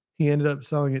 He ended up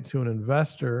selling it to an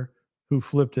investor who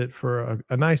flipped it for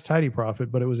a nice tidy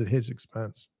profit, but it was at his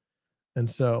expense. And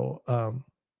so,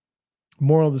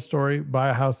 moral of the story, buy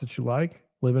a house that you like,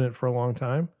 live in it for a long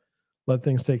time, let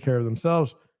things take care of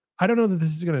themselves. I don't know that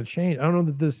this is going to change. I don't know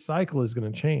that this cycle is going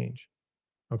to change.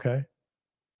 Okay.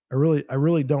 I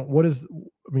really don't.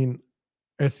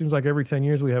 It seems like every 10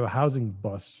 years we have a housing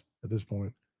bust at this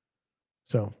point.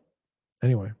 So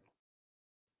anyway,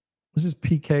 this is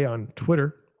PK on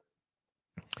Twitter.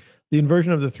 The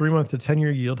inversion of the 3-month to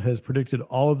 10-year yield has predicted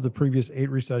all of the previous 8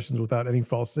 recessions without any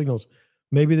false signals.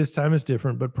 Maybe this time is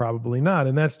different, but probably not.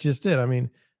 And that's just it. I mean,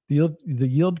 the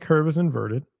yield curve is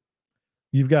inverted.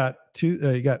 You got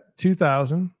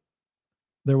 2000.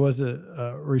 There was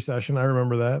a recession. I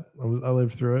remember that. I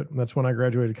lived through it. That's when I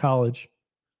graduated college.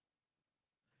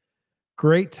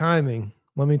 Great timing,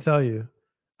 let me tell you.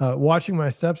 Watching my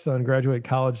stepson graduate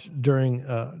college during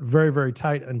very, very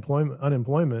tight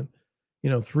unemployment,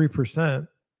 3%,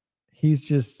 he's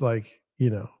just like,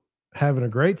 having a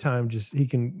great time. Just he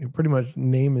can pretty much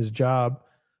name his job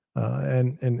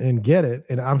and get it.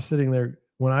 And I'm sitting there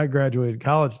when I graduated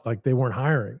college, like they weren't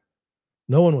hiring.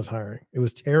 No one was hiring. It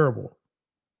was terrible.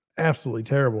 Absolutely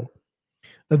terrible.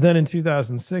 And then in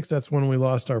 2006, that's when we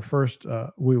lost our first.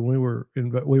 We were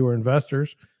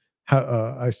investors.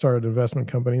 how I started an investment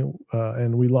company,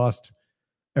 and we lost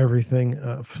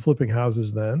everything flipping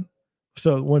houses then.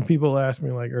 So when people ask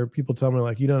me like, or people tell me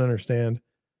like, you don't understand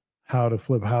how to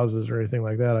flip houses or anything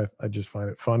like that, I just find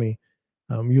it funny.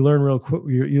 You learn real quick.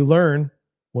 You learn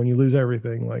when you lose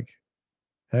everything. Like,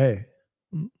 hey,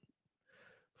 mm,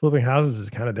 flipping houses is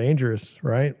kind of dangerous,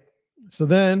 right? So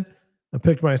then I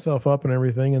picked myself up and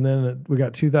everything, and then we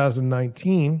got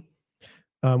 2019,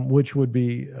 which would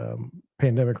be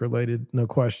pandemic related, no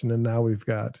question. And now we've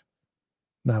got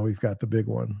the big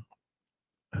one.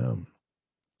 Um,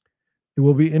 it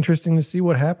will be interesting to see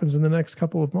what happens in the next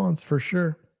couple of months for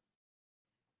sure.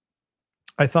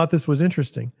 I thought this was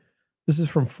interesting. This is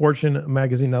from Fortune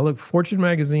magazine. Now, look, Fortune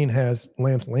magazine has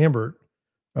Lance Lambert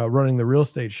running the real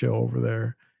estate show over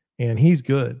there, and he's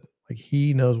good. Like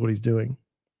he knows what he's doing.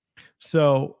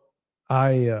 So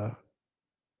I uh,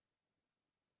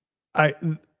 I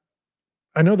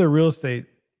I know their real estate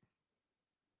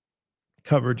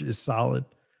coverage is solid.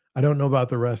 I don't know about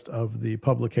the rest of the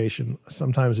publication.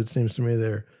 Sometimes it seems to me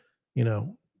they're, you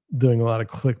know, doing a lot of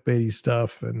clickbaity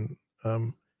stuff, and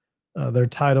their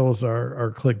titles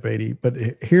are clickbaity. But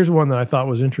here's one that I thought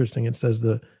was interesting. It says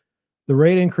the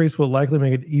rate increase will likely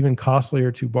make it even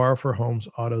costlier to borrow for homes,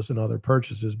 autos, and other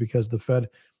purchases because the Fed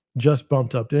just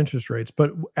bumped up interest rates.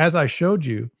 But as I showed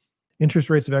you, interest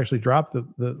rates have actually dropped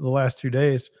the last 2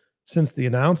 days since the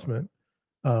announcement.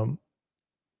 Um,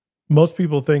 Most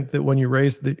people think that when you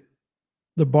raise the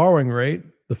borrowing rate,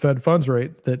 the Fed funds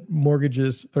rate, that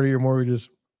mortgages, 30-year mortgages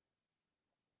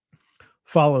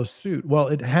follow suit. Well,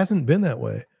 it hasn't been that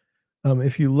way.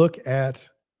 If you look at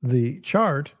the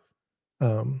chart,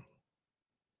 um,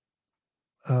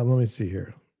 let me see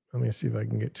here. Let me see if I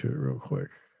can get to it real quick.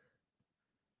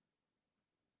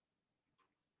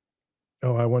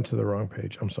 Oh, I went to the wrong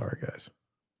page. I'm sorry, guys.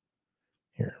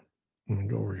 Here, let me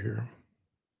go over here.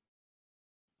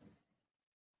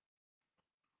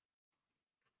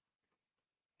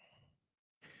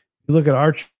 You look at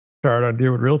our chart on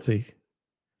Deerwood Realty.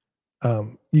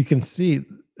 You can see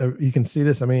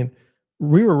this. I mean,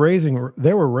 they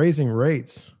were raising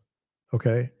rates,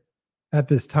 okay, at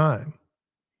this time,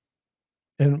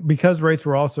 and because rates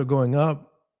were also going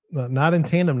up, not in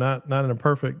tandem, not in a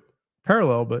perfect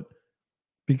parallel, but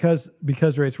because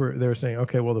rates were, they were saying,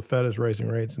 okay, well, the Fed is raising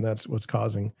rates, and that's what's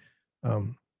causing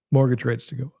um, mortgage rates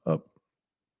to go up.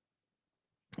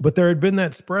 But there had been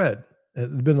that spread. It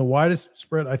had been the widest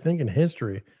spread, I think, in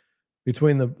history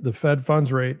between the Fed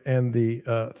funds rate and the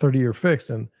 30-year fixed.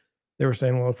 And they were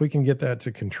saying, well, if we can get that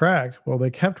to contract, well, they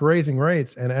kept raising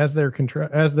rates. And as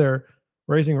they're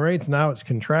raising rates, now it's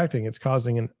contracting. It's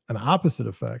causing an opposite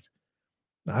effect.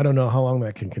 Now, I don't know how long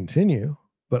that can continue,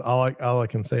 but all I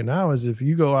can say now is if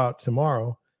you go out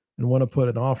tomorrow and want to put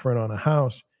an offer in on a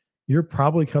house, you're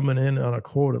probably coming in on a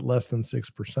quote at less than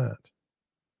 6%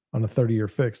 on a 30-year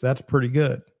fix. That's pretty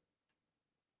good.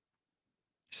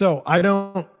 So I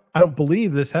don't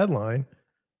believe this headline.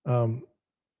 Um,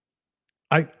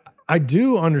 I I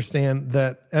do understand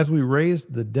that as we raise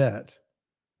the debt,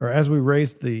 or as we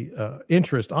raise the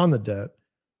interest on the debt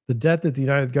that the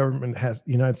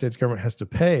United States government has to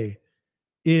pay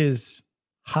is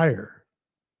higher.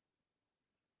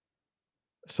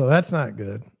 So that's not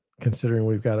good, considering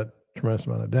we've got a tremendous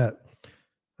amount of debt.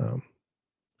 Um,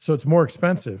 so it's more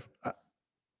expensive.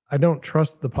 I don't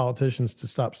trust the politicians to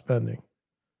stop spending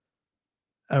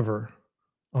ever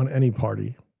on any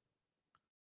party.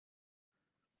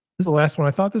 This is the last one.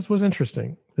 I thought this was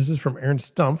interesting. This is from Aaron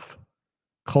Stumpf,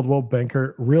 Coldwell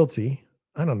Banker Realty.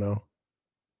 I don't know.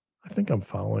 I think I'm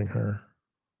following her.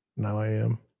 Now I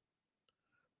am.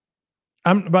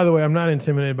 By the way, I'm not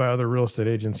intimidated by other real estate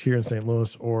agents here in St.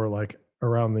 Louis or like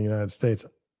around the United States.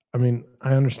 I mean,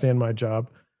 I understand my job.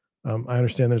 I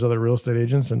understand there's other real estate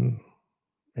agents, and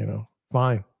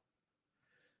fine. It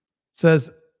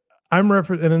says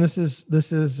and this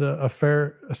is a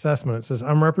fair assessment. It says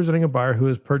I'm representing a buyer who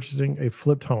is purchasing a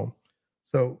flipped home.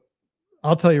 So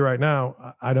I'll tell you right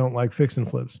now, I don't like fix and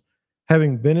flips.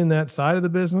 Having been in that side of the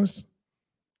business,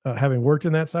 having worked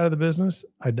in that side of the business,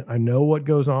 I know what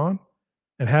goes on.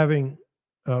 And having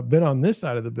been on this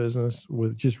side of the business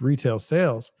with just retail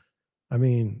sales, I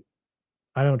mean,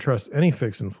 I don't trust any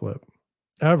fix and flip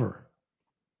ever.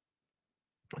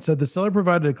 It said the seller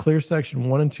provided a clear section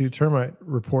 1 and 2 termite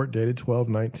report dated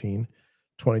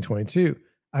 12/19/2022.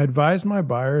 I advised my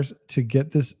buyers to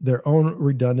get their own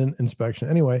redundant inspection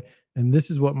anyway, and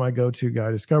this is what my go-to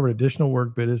guy discovered. Additional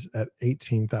work bid is at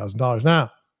 $18,000.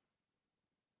 Now,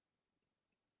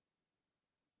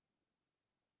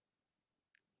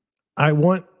 I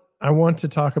want I want to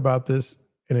talk about this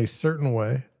in a certain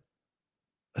way,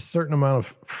 a certain amount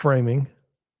of framing.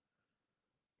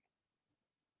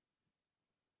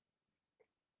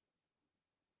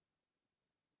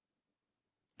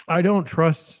 I don't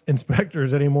trust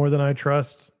inspectors any more than I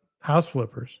trust house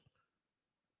flippers.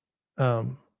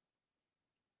 Um,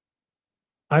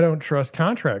 I don't trust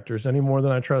contractors any more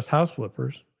than I trust house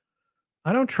flippers.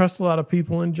 I don't trust a lot of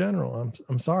people in general.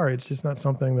 I'm sorry, it's just not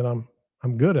something that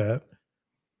I'm good at.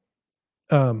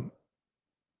 Um,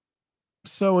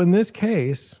 so in this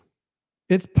case,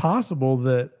 it's possible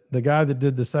that the guy that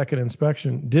did the second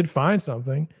inspection did find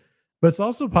something, but it's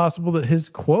also possible that his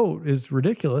quote is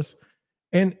ridiculous.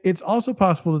 And it's also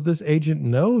possible that this agent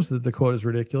knows that the quote is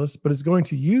ridiculous, but is going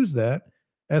to use that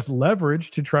as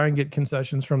leverage to try and get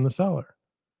concessions from the seller.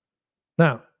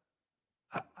 Now,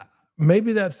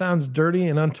 maybe that sounds dirty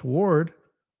and untoward,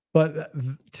 but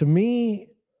to me,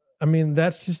 I mean,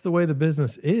 that's just the way the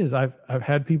business is. I've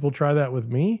had people try that with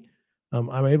me.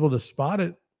 I'm able to spot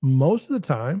it most of the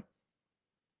time.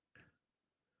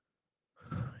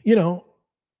 You know,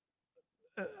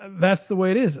 that's the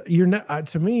way it is.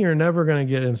 To me, you're never going to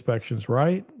get inspections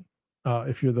right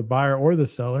if you're the buyer or the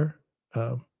seller.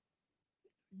 Um,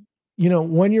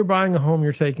 when you're buying a home,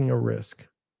 you're taking a risk.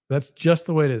 That's just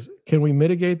the way it is. Can we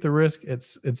mitigate the risk?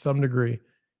 It's some degree,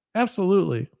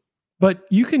 absolutely. But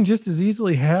you can just as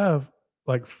easily have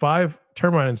like 5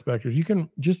 termite inspectors. You can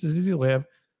just as easily have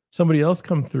somebody else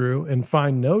come through and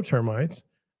find no termites,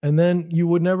 and then you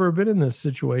would never have been in this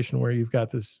situation where you've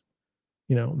got this,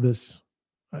 this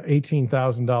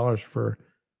 $18,000 for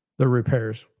the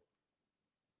repairs.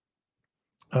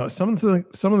 Some of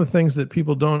the things that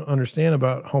people don't understand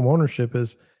about home ownership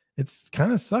is it's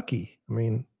kind of sucky. I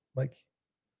mean, like,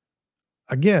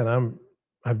 again,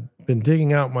 I've been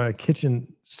digging out my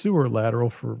kitchen sewer lateral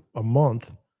for a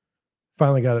month.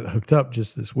 Finally got it hooked up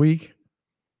just this week.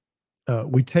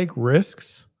 We take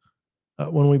risks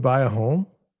when we buy a home,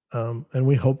 and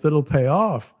we hope that it'll pay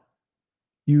off.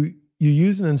 You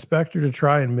use an inspector to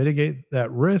try and mitigate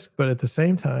that risk, but at the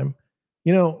same time,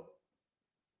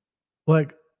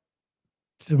 like,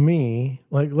 to me,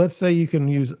 like, let's say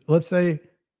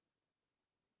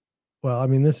well, I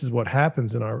mean, this is what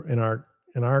happens in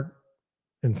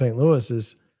St. Louis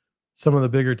is some of the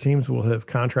bigger teams will have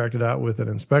contracted out with an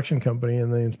inspection company,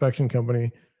 and the inspection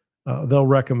company, they'll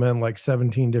recommend like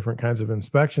 17 different kinds of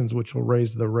inspections, which will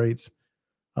raise the rates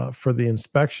for the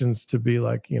inspections to be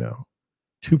like,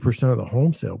 2% of the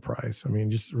home sale price. I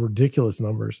mean, just ridiculous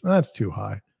numbers. That's too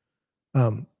high.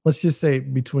 Let's just say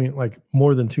between like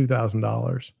more than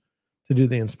 $2,000 to do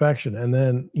the inspection. And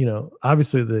then,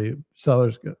 obviously the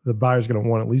buyer's going to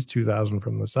want at least 2,000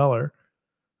 from the seller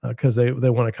because they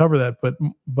want to cover that.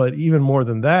 But even more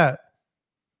than that,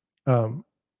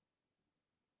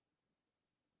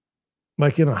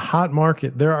 like in a hot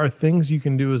market, there are things you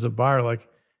can do as a buyer. Like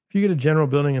if you get a general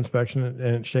building inspection and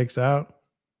it shakes out,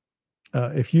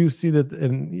 if you see that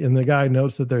and the guy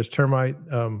notes that there's termite,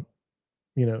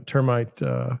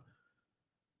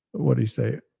 what do you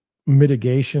say?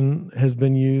 Mitigation has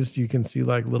been used. You can see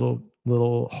like little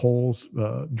holes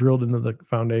drilled into the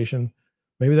foundation.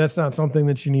 Maybe that's not something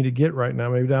that you need to get right now.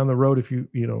 Maybe down the road, if you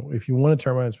want a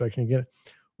termite inspection, you get it.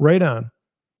 Radon.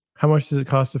 How much does it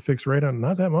cost to fix radon?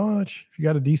 Not that much. If you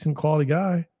got a decent quality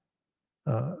guy,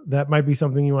 that might be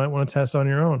something you might want to test on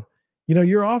your own.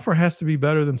 Your offer has to be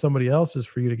better than somebody else's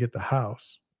for you to get the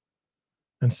house.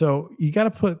 And so you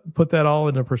got to put that all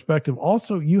into perspective.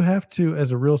 Also, you have to,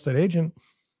 as a real estate agent,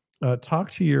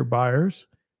 talk to your buyers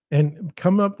and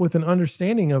come up with an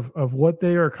understanding of what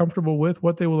they are comfortable with,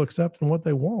 what they will accept, and what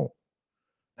they won't.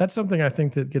 That's something I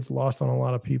think that gets lost on a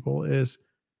lot of people is,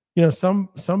 some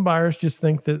buyers just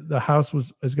think that the house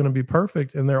is going to be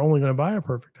perfect and they're only going to buy a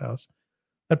perfect house.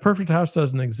 That perfect house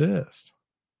doesn't exist.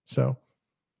 So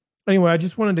anyway, I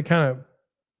just wanted to kind of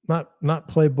not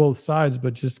play both sides,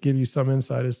 but just give you some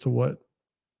insight as to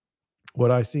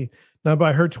what I see. Now,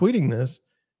 by her tweeting this,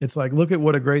 it's like, look at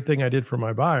what a great thing I did for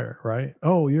my buyer, right?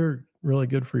 Oh, you're really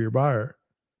good for your buyer,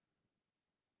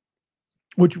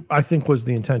 which I think was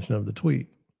the intention of the tweet.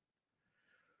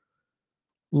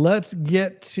 Let's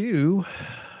get to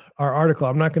our article.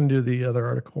 I'm not going to do the other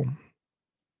article.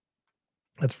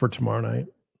 That's for tomorrow night,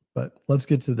 but let's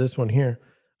get to this one here.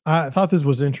 I thought this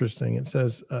was interesting. It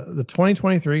says the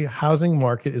 2023 housing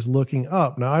market is looking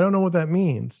up. Now, I don't know what that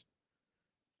means.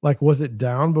 Like, was it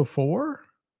down before?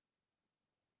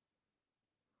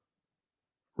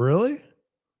 Really?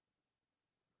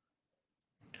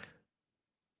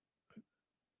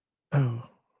 Oh,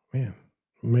 man.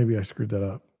 Maybe I screwed that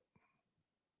up.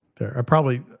 There. I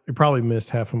probably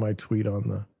missed half of my tweet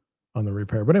on the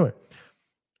repair. But anyway,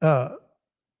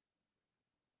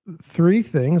 3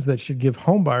 things that should give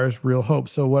home buyers real hope.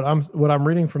 So what I'm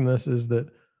reading from this is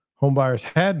that home buyers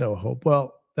had no hope.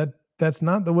 Well, that's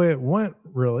not the way it went,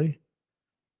 really.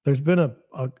 There's been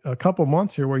a couple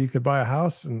months here where you could buy a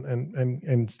house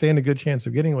and stand a good chance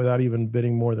of getting it without even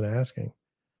bidding more than asking.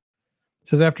 It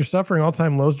says after suffering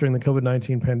all-time lows during the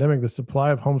COVID-19 pandemic, the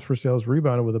supply of homes for sale has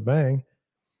rebounded with a bang.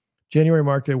 January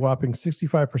marked a whopping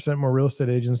 65% more real estate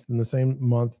agents than the same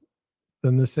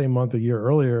month a year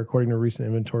earlier, according to a recent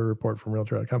inventory report from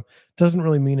Realtor.com. Doesn't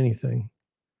really mean anything.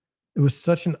 It was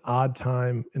such an odd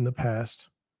time in the past.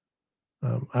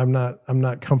 I'm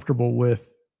not comfortable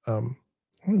with. Let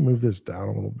me move this down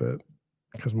a little bit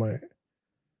because my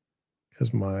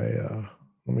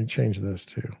let me change this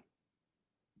too.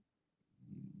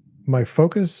 My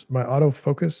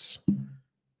autofocus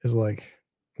is like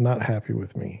not happy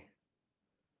with me.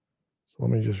 So let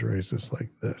me just raise this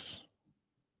like this.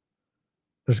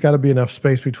 There's got to be enough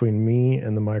space between me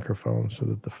and the microphone so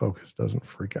that the focus doesn't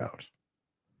freak out.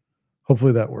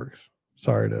 Hopefully that works.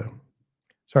 Sorry to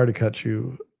cut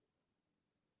you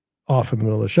off in the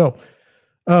middle of the show.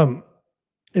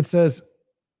 It says,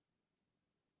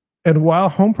 and while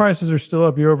home prices are still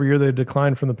up year over year, they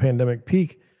declined from the pandemic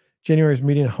peak. January's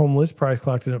median home list price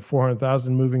clocked in at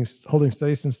 400,000, holding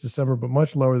steady since December, but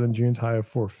much lower than June's high of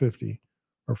 450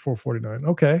 or 449.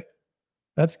 Okay,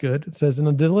 that's good. It says in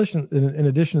addition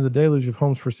to the deluge of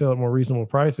homes for sale at more reasonable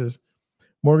prices,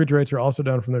 mortgage rates are also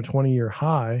down from their 20-year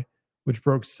high, which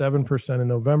broke 7% in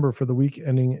November. For the week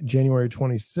ending January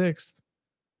 26th,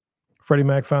 Freddie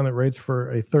Mac found that rates for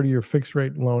a 30-year fixed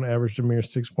rate loan averaged a mere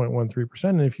 6.13%.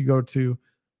 And if you go to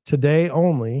today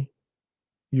only,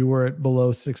 you were at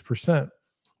below 6%.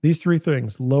 These three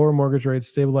things, lower mortgage rates,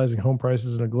 stabilizing home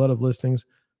prices, and a glut of listings,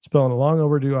 spelling a long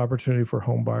overdue opportunity for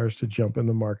home buyers to jump in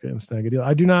the market and snag a deal.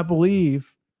 I do not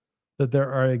believe that there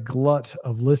are a glut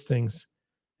of listings.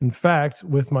 In fact,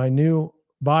 with my new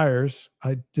buyers,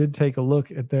 I did take a look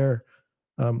at their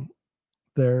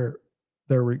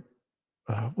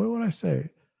what would I say?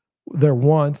 Their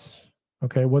wants,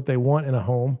 okay, what they want in a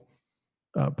home,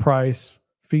 price,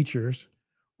 features.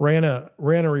 Ran a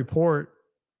report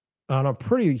on a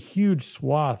pretty huge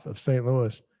swath of St.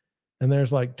 Louis, and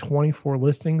there's like 24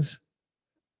 listings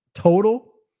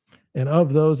total, and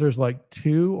of those, there's like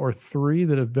 2 or 3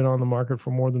 that have been on the market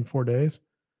for more than 4 days.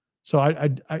 So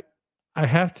I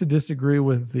have to disagree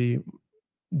with the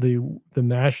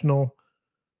national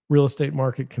real estate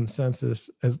market consensus,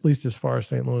 at least as far as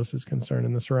St. Louis is concerned,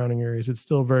 in the surrounding areas. It's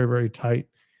still very, very tight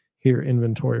here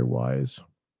inventory wise.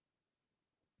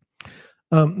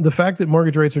 The fact that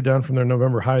mortgage rates are down from their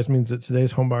November highs means that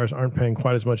today's home buyers aren't paying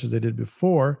quite as much as they did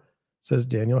before, says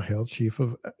Daniel Hale, chief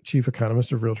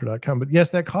economist of Realtor.com. But yes,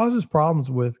 that causes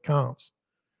problems with comps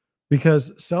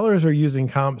because sellers are using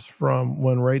comps from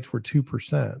when rates were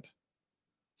 2%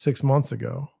 6 months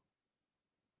ago.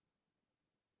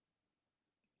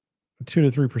 2 to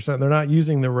 3%. They're not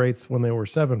using the rates when they were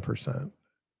 7%.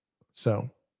 So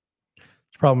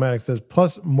it's problematic. It says,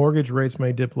 plus mortgage rates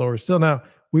may dip lower still. Now,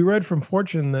 we read from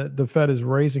Fortune that the Fed is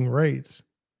raising rates,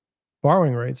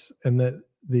 borrowing rates, and that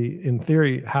in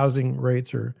theory, housing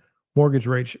rates or mortgage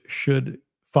rates should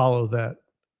follow that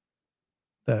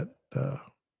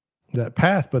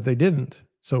path, but they didn't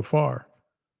so far.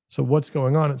 So what's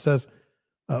going on? It says,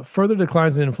 further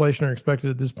declines in inflation are expected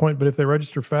at this point, but if they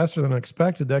register faster than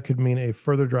expected, that could mean a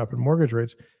further drop in mortgage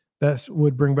rates. That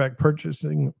would bring back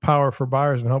purchasing power for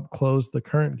buyers and help close the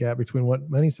current gap between what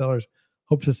many sellers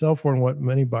hope to sell for and what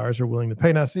many buyers are willing to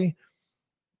pay. Now, see,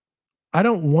 I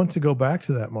don't want to go back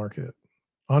to that market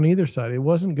on either side. It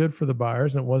wasn't good for the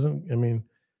buyers, and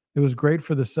it was great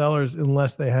for the sellers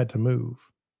unless they had to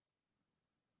move.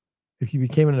 If you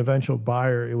became an eventual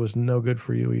buyer, it was no good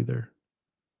for you either.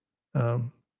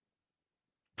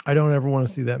 I don't ever want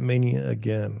to see that mania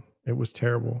again. It was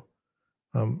terrible.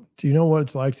 Do you know what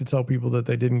it's like to tell people that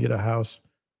they didn't get a house,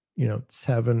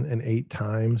 7 and 8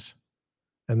 times,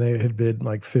 and they had bid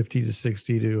like $50 to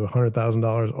 $60 to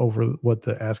 $100,000 over what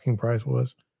the asking price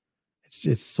was?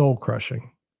 It's soul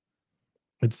crushing.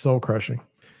 It's soul crushing.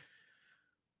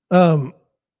 An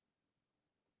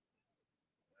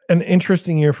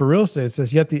interesting year for real estate. It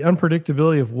says, yet the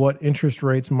unpredictability of what interest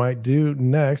rates might do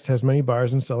next has many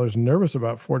buyers and sellers nervous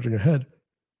about forging ahead.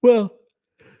 Well,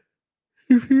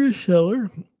 if you're a seller,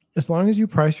 as long as you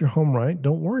price your home right,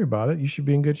 don't worry about it. You should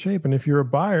be in good shape. And if you're a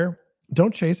buyer,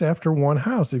 don't chase after one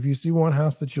house. If you see one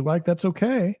house that you like, that's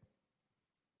okay.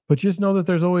 But just know that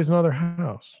there's always another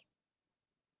house.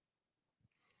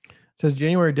 It says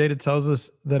January data tells us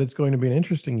that it's going to be an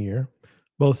interesting year.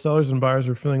 Both sellers and buyers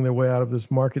are feeling their way out of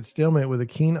this market stalemate with a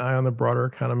keen eye on the broader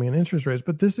economy and interest rates.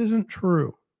 But this isn't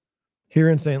true here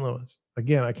in St. Louis.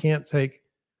 Again, I can't say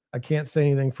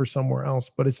anything for somewhere else,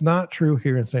 but it's not true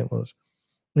here in St. Louis.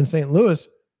 In St. Louis,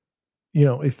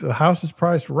 if the house is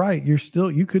priced right, you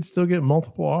could still get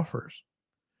multiple offers.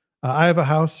 I have a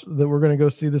house that we're going to go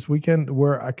see this weekend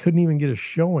where I couldn't even get a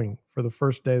showing for the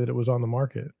first day that it was on the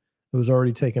market. It was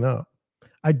already taken up.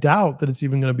 I doubt that it's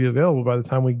even going to be available by the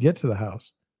time we get to the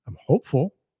house. I'm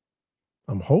hopeful.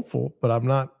 But I'm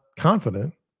not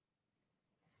confident.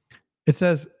 It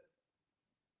says,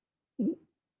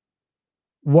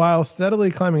 while steadily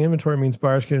climbing inventory means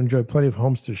buyers can enjoy plenty of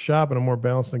homes to shop and a more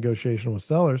balanced negotiation with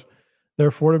sellers,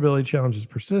 their affordability challenges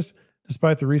persist.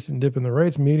 Despite the recent dip in the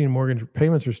rates, median mortgage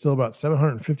payments are still about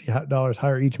 $750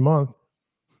 higher each month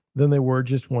than they were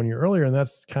just 1 year earlier. And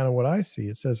that's kind of what I see.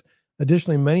 It says,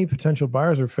 additionally, many potential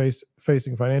buyers are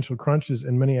facing financial crunches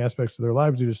in many aspects of their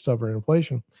lives due to stubborn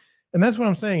inflation. And that's what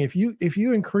I'm saying. If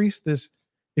you increase this,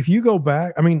 if you go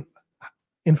back, I mean,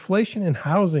 inflation in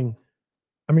housing,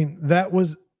 I mean, that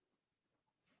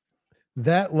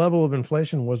level of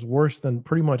inflation was worse than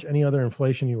pretty much any other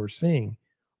inflation you were seeing.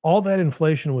 All that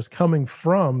inflation was coming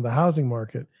from the housing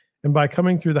market. And by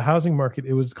coming through the housing market,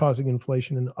 it was causing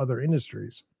inflation in other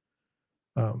industries.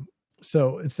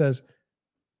 So it says,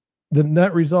 the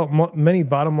net result, many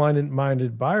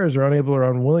bottom-minded buyers are unable or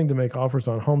unwilling to make offers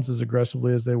on homes as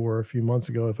aggressively as they were a few months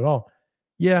ago, if at all.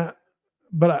 Yeah,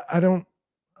 but I don't.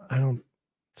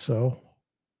 So,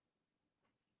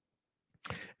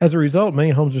 as a result, many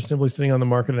homes are simply sitting on the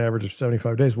market an average of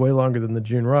 75 days, way longer than the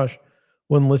June rush,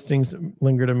 when listings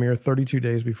lingered a mere 32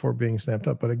 days before being snapped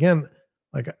up. But again,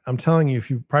 like I'm telling you, if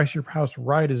you price your house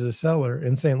right as a seller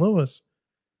in St. Louis,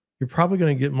 you're probably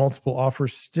going to get multiple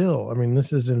offers still. I mean,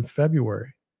 this is in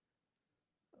February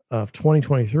of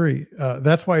 2023.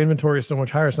 That's why inventory is so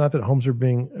much higher. It's not that homes are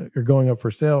going up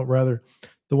for sale. Rather,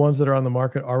 the ones that are on the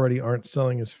market already aren't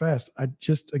selling as fast. I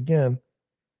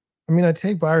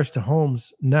take buyers to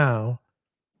homes now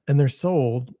and they're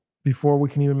sold before we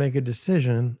can even make a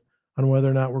decision on whether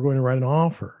or not we're going to write an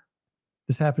offer.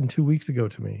 This happened 2 weeks ago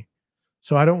to me.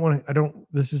 So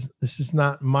this is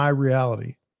not my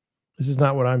reality. This is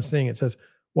not what I'm seeing. It says,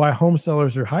 why home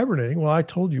sellers are hibernating. Well, I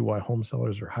told you why home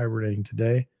sellers are hibernating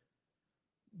today.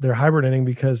 They're hibernating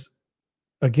because,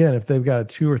 again, if they've got a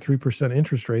 2 or 3%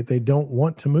 interest rate, they don't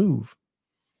want to move.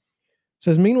 It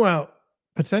says, meanwhile,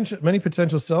 many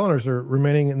potential sellers are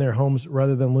remaining in their homes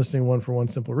rather than listing one for one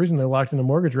simple reason. They're locked into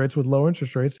mortgage rates with low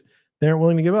interest rates they aren't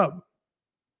willing to give up.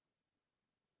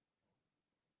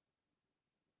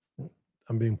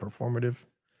 I'm being performative.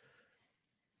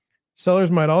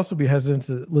 Sellers might also be hesitant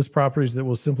to list properties that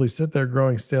will simply sit there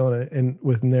growing stale and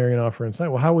with nary an offer in sight.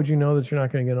 Well, how would you know that you're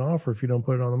not going to get an offer if you don't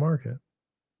put it on the market?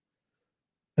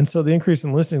 And so the increase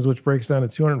in listings, which breaks down to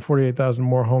 248,000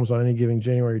 more homes on any given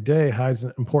January day, hides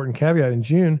an important caveat. In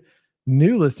June,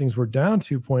 new listings were down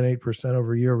 2.8%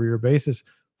 over year basis,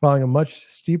 following a much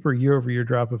steeper year-over-year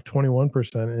drop of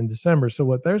 21% in December. So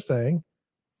what they're saying,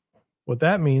 what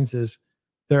that means is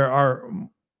there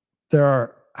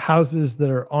are houses that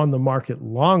are on the market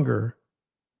longer,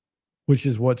 which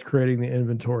is what's creating the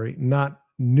inventory, not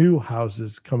new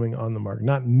houses coming on the market,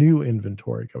 not new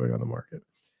inventory coming on the market.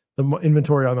 The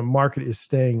inventory on the market is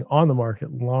staying on the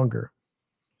market longer.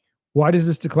 Why does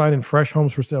this decline in fresh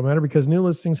homes for sale matter? Because new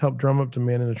listings help drum up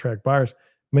demand and attract buyers,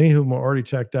 many of whom are already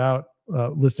checked out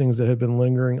listings that have been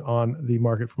lingering on the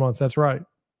market for months. That's right.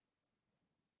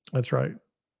 That's right.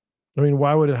 I mean,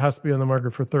 why would it have to be on the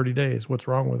market for 30 days? What's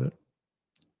wrong with it?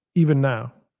 Even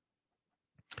now.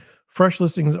 Fresh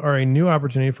listings are a new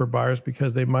opportunity for buyers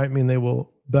because they might mean they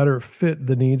will better fit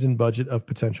the needs and budget of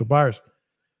potential buyers.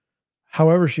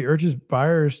 However, she urges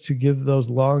buyers to give those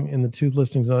long in the tooth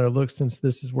listings another look, since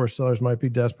this is where sellers might be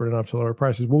desperate enough to lower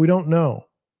prices. Well, we don't know.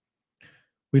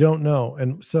 We don't know.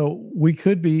 And so we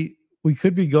could be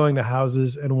going to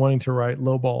houses and wanting to write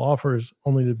lowball offers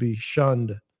only to be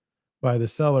shunned by the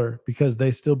seller because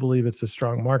they still believe it's a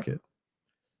strong market.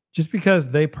 Just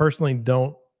because they personally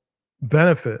don't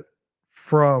benefit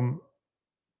from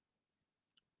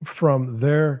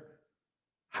their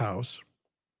house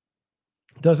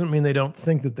doesn't mean they don't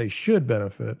think that they should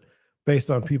benefit based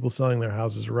on people selling their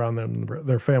houses around them,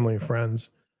 their family and friends,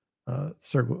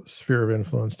 sphere of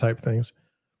influence type things.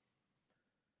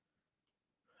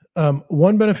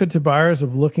 One benefit to buyers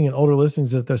of looking at older listings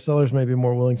is that their sellers may be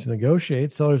more willing to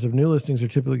negotiate. Sellers of new listings are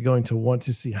typically going to want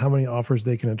to see how many offers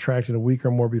they can attract in a week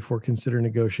or more before considering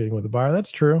negotiating with a buyer.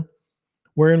 That's true.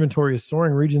 Where inventory is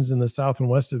soaring, regions in the South and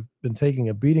West have been taking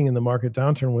a beating in the market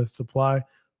downturn, with supply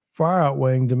far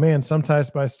outweighing demand, sometimes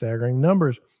by staggering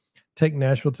numbers. Take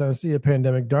Nashville, Tennessee, a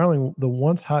pandemic darling. The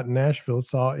once hot Nashville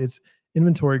saw its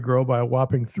inventory grow by a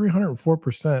whopping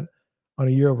 304% on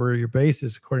a year-over-year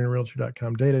basis, according to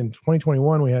Realtor.com data. In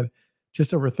 2021, we had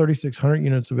just over 3,600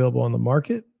 units available on the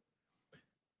market.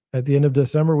 At the end of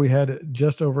December, we had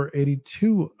just over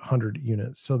 8,200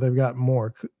 units. So they've got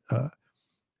more. It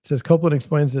says Copeland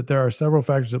explains that there are several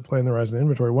factors at play in the rise in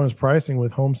inventory. One is pricing,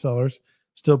 with home sellers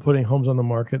still putting homes on the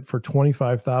market for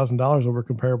 $25,000 over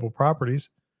comparable properties.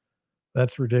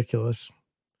 That's ridiculous.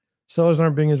 Sellers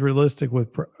aren't being as realistic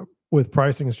with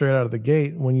pricing straight out of the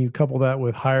gate. When you couple that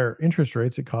with higher interest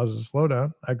rates, it causes a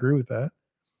slowdown. I agree with that.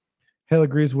 Hale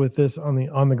agrees with this on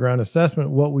the ground assessment.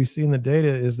 What we see in the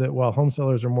data is that while home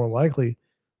sellers are more likely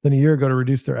than a year ago to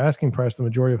reduce their asking price, the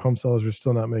majority of home sellers are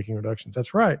still not making reductions.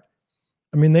 That's right.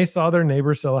 I mean, they saw their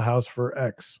neighbor sell a house for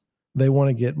X. They want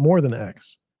to get more than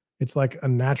X. It's like a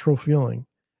natural feeling.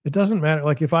 It doesn't matter.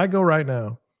 Like if I go right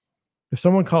now, if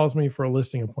someone calls me for a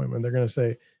listing appointment, they're going to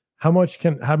say, how much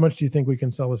do you think we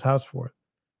can sell this house for?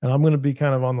 And I'm going to be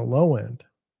kind of on the low end.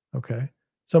 Okay.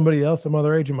 Somebody else, some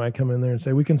other agent might come in there and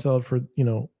say, we can sell it for,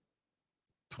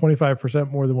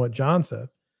 25% more than what John said.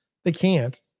 They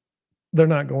can't. They're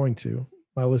not going to.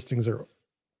 My listings are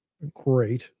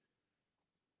great.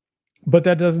 But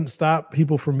that doesn't stop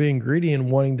people from being greedy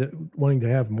and wanting to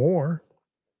have more.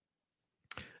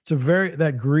 It's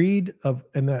that greed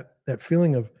and that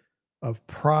feeling of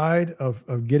pride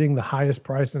of getting the highest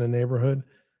price in a neighborhood.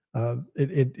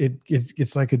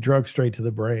 It's like a drug straight to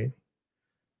the brain.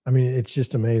 I mean, it's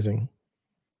just amazing.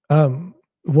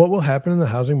 What will happen in the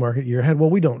housing market year ahead? Well,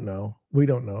 we don't know. We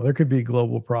don't know. There could be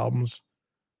global problems.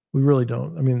 We really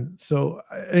don't. I mean, so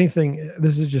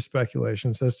this is just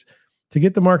speculation. It says to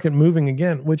get the market moving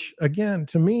again, which again,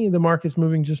 to me, the market's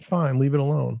moving just fine. Leave it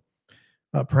alone.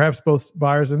 Perhaps both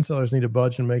buyers and sellers need to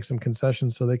budge and make some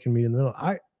concessions so they can meet in the middle.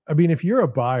 I mean, if you're a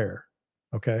buyer,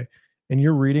 okay, and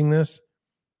you're reading this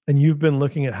and you've been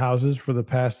looking at houses for the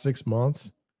past 6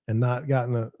 months and not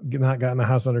gotten a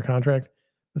house under contract,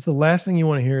 that's the last thing you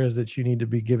want to hear is that you need to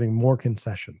be giving more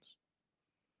concessions.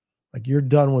 Like you're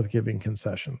done with giving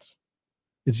concessions.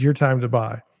 It's your time to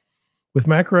buy. With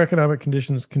macroeconomic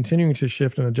conditions continuing to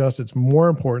shift and adjust, it's more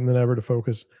important than ever to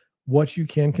focus what you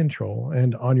can control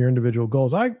and on your individual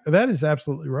goals. That is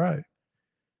absolutely right.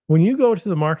 When you go to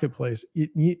the marketplace,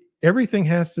 everything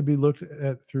has to be looked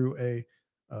at through a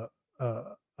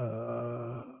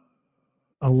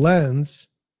lens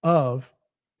of,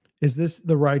 is this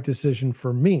the right decision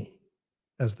for me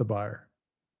as the buyer?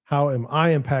 How am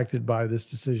I impacted by this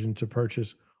decision to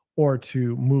purchase or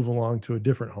to move along to a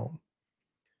different home?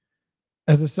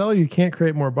 As a seller, you can't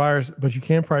create more buyers, but you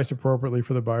can price appropriately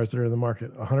for the buyers that are in the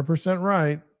market. 100%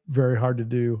 right. Very hard to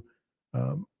do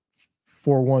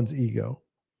for one's ego.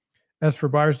 As for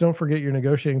buyers, don't forget your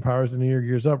negotiating power as the new year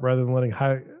gears up rather than letting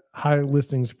high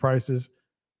listings prices.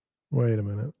 Wait a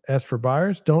minute. As for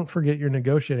buyers, don't forget your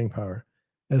negotiating power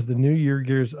as the new year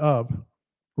gears up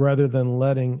rather than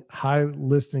letting high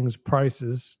listings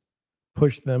prices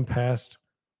push them past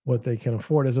what they can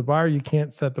afford. As a buyer, you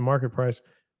can't set the market price,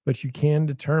 but you can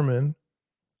determine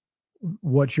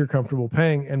what you're comfortable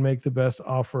paying and make the best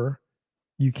offer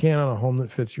you can on a home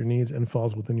that fits your needs and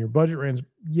falls within your budget range.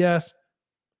 Yes,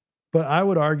 but I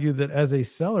would argue that as a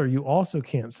seller, you also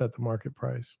can't set the market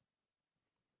price.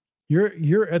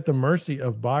 You're at the mercy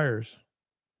of buyers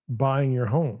buying your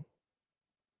home.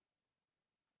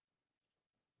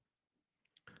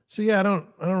 So yeah, I don't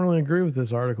really agree with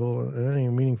this article in any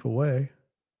meaningful way.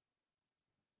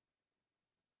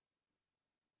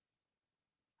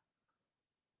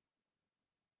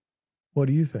 What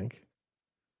do you think?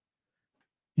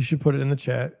 You should put it in the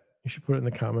chat. You should put it in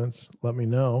the comments. Let me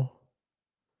know.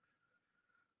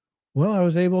 Well, I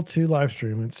was able to live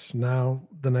stream. It's now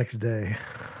the next day.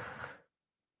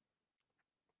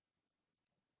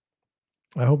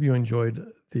 I hope you enjoyed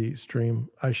the stream.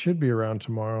 I should be around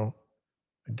tomorrow.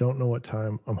 I don't know what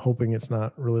time. I'm hoping it's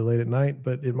not really late at night,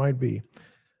 but it might be.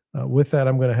 With that,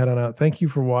 I'm going to head on out. Thank you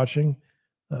for watching.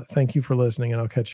 Thank you for listening, and I'll catch you.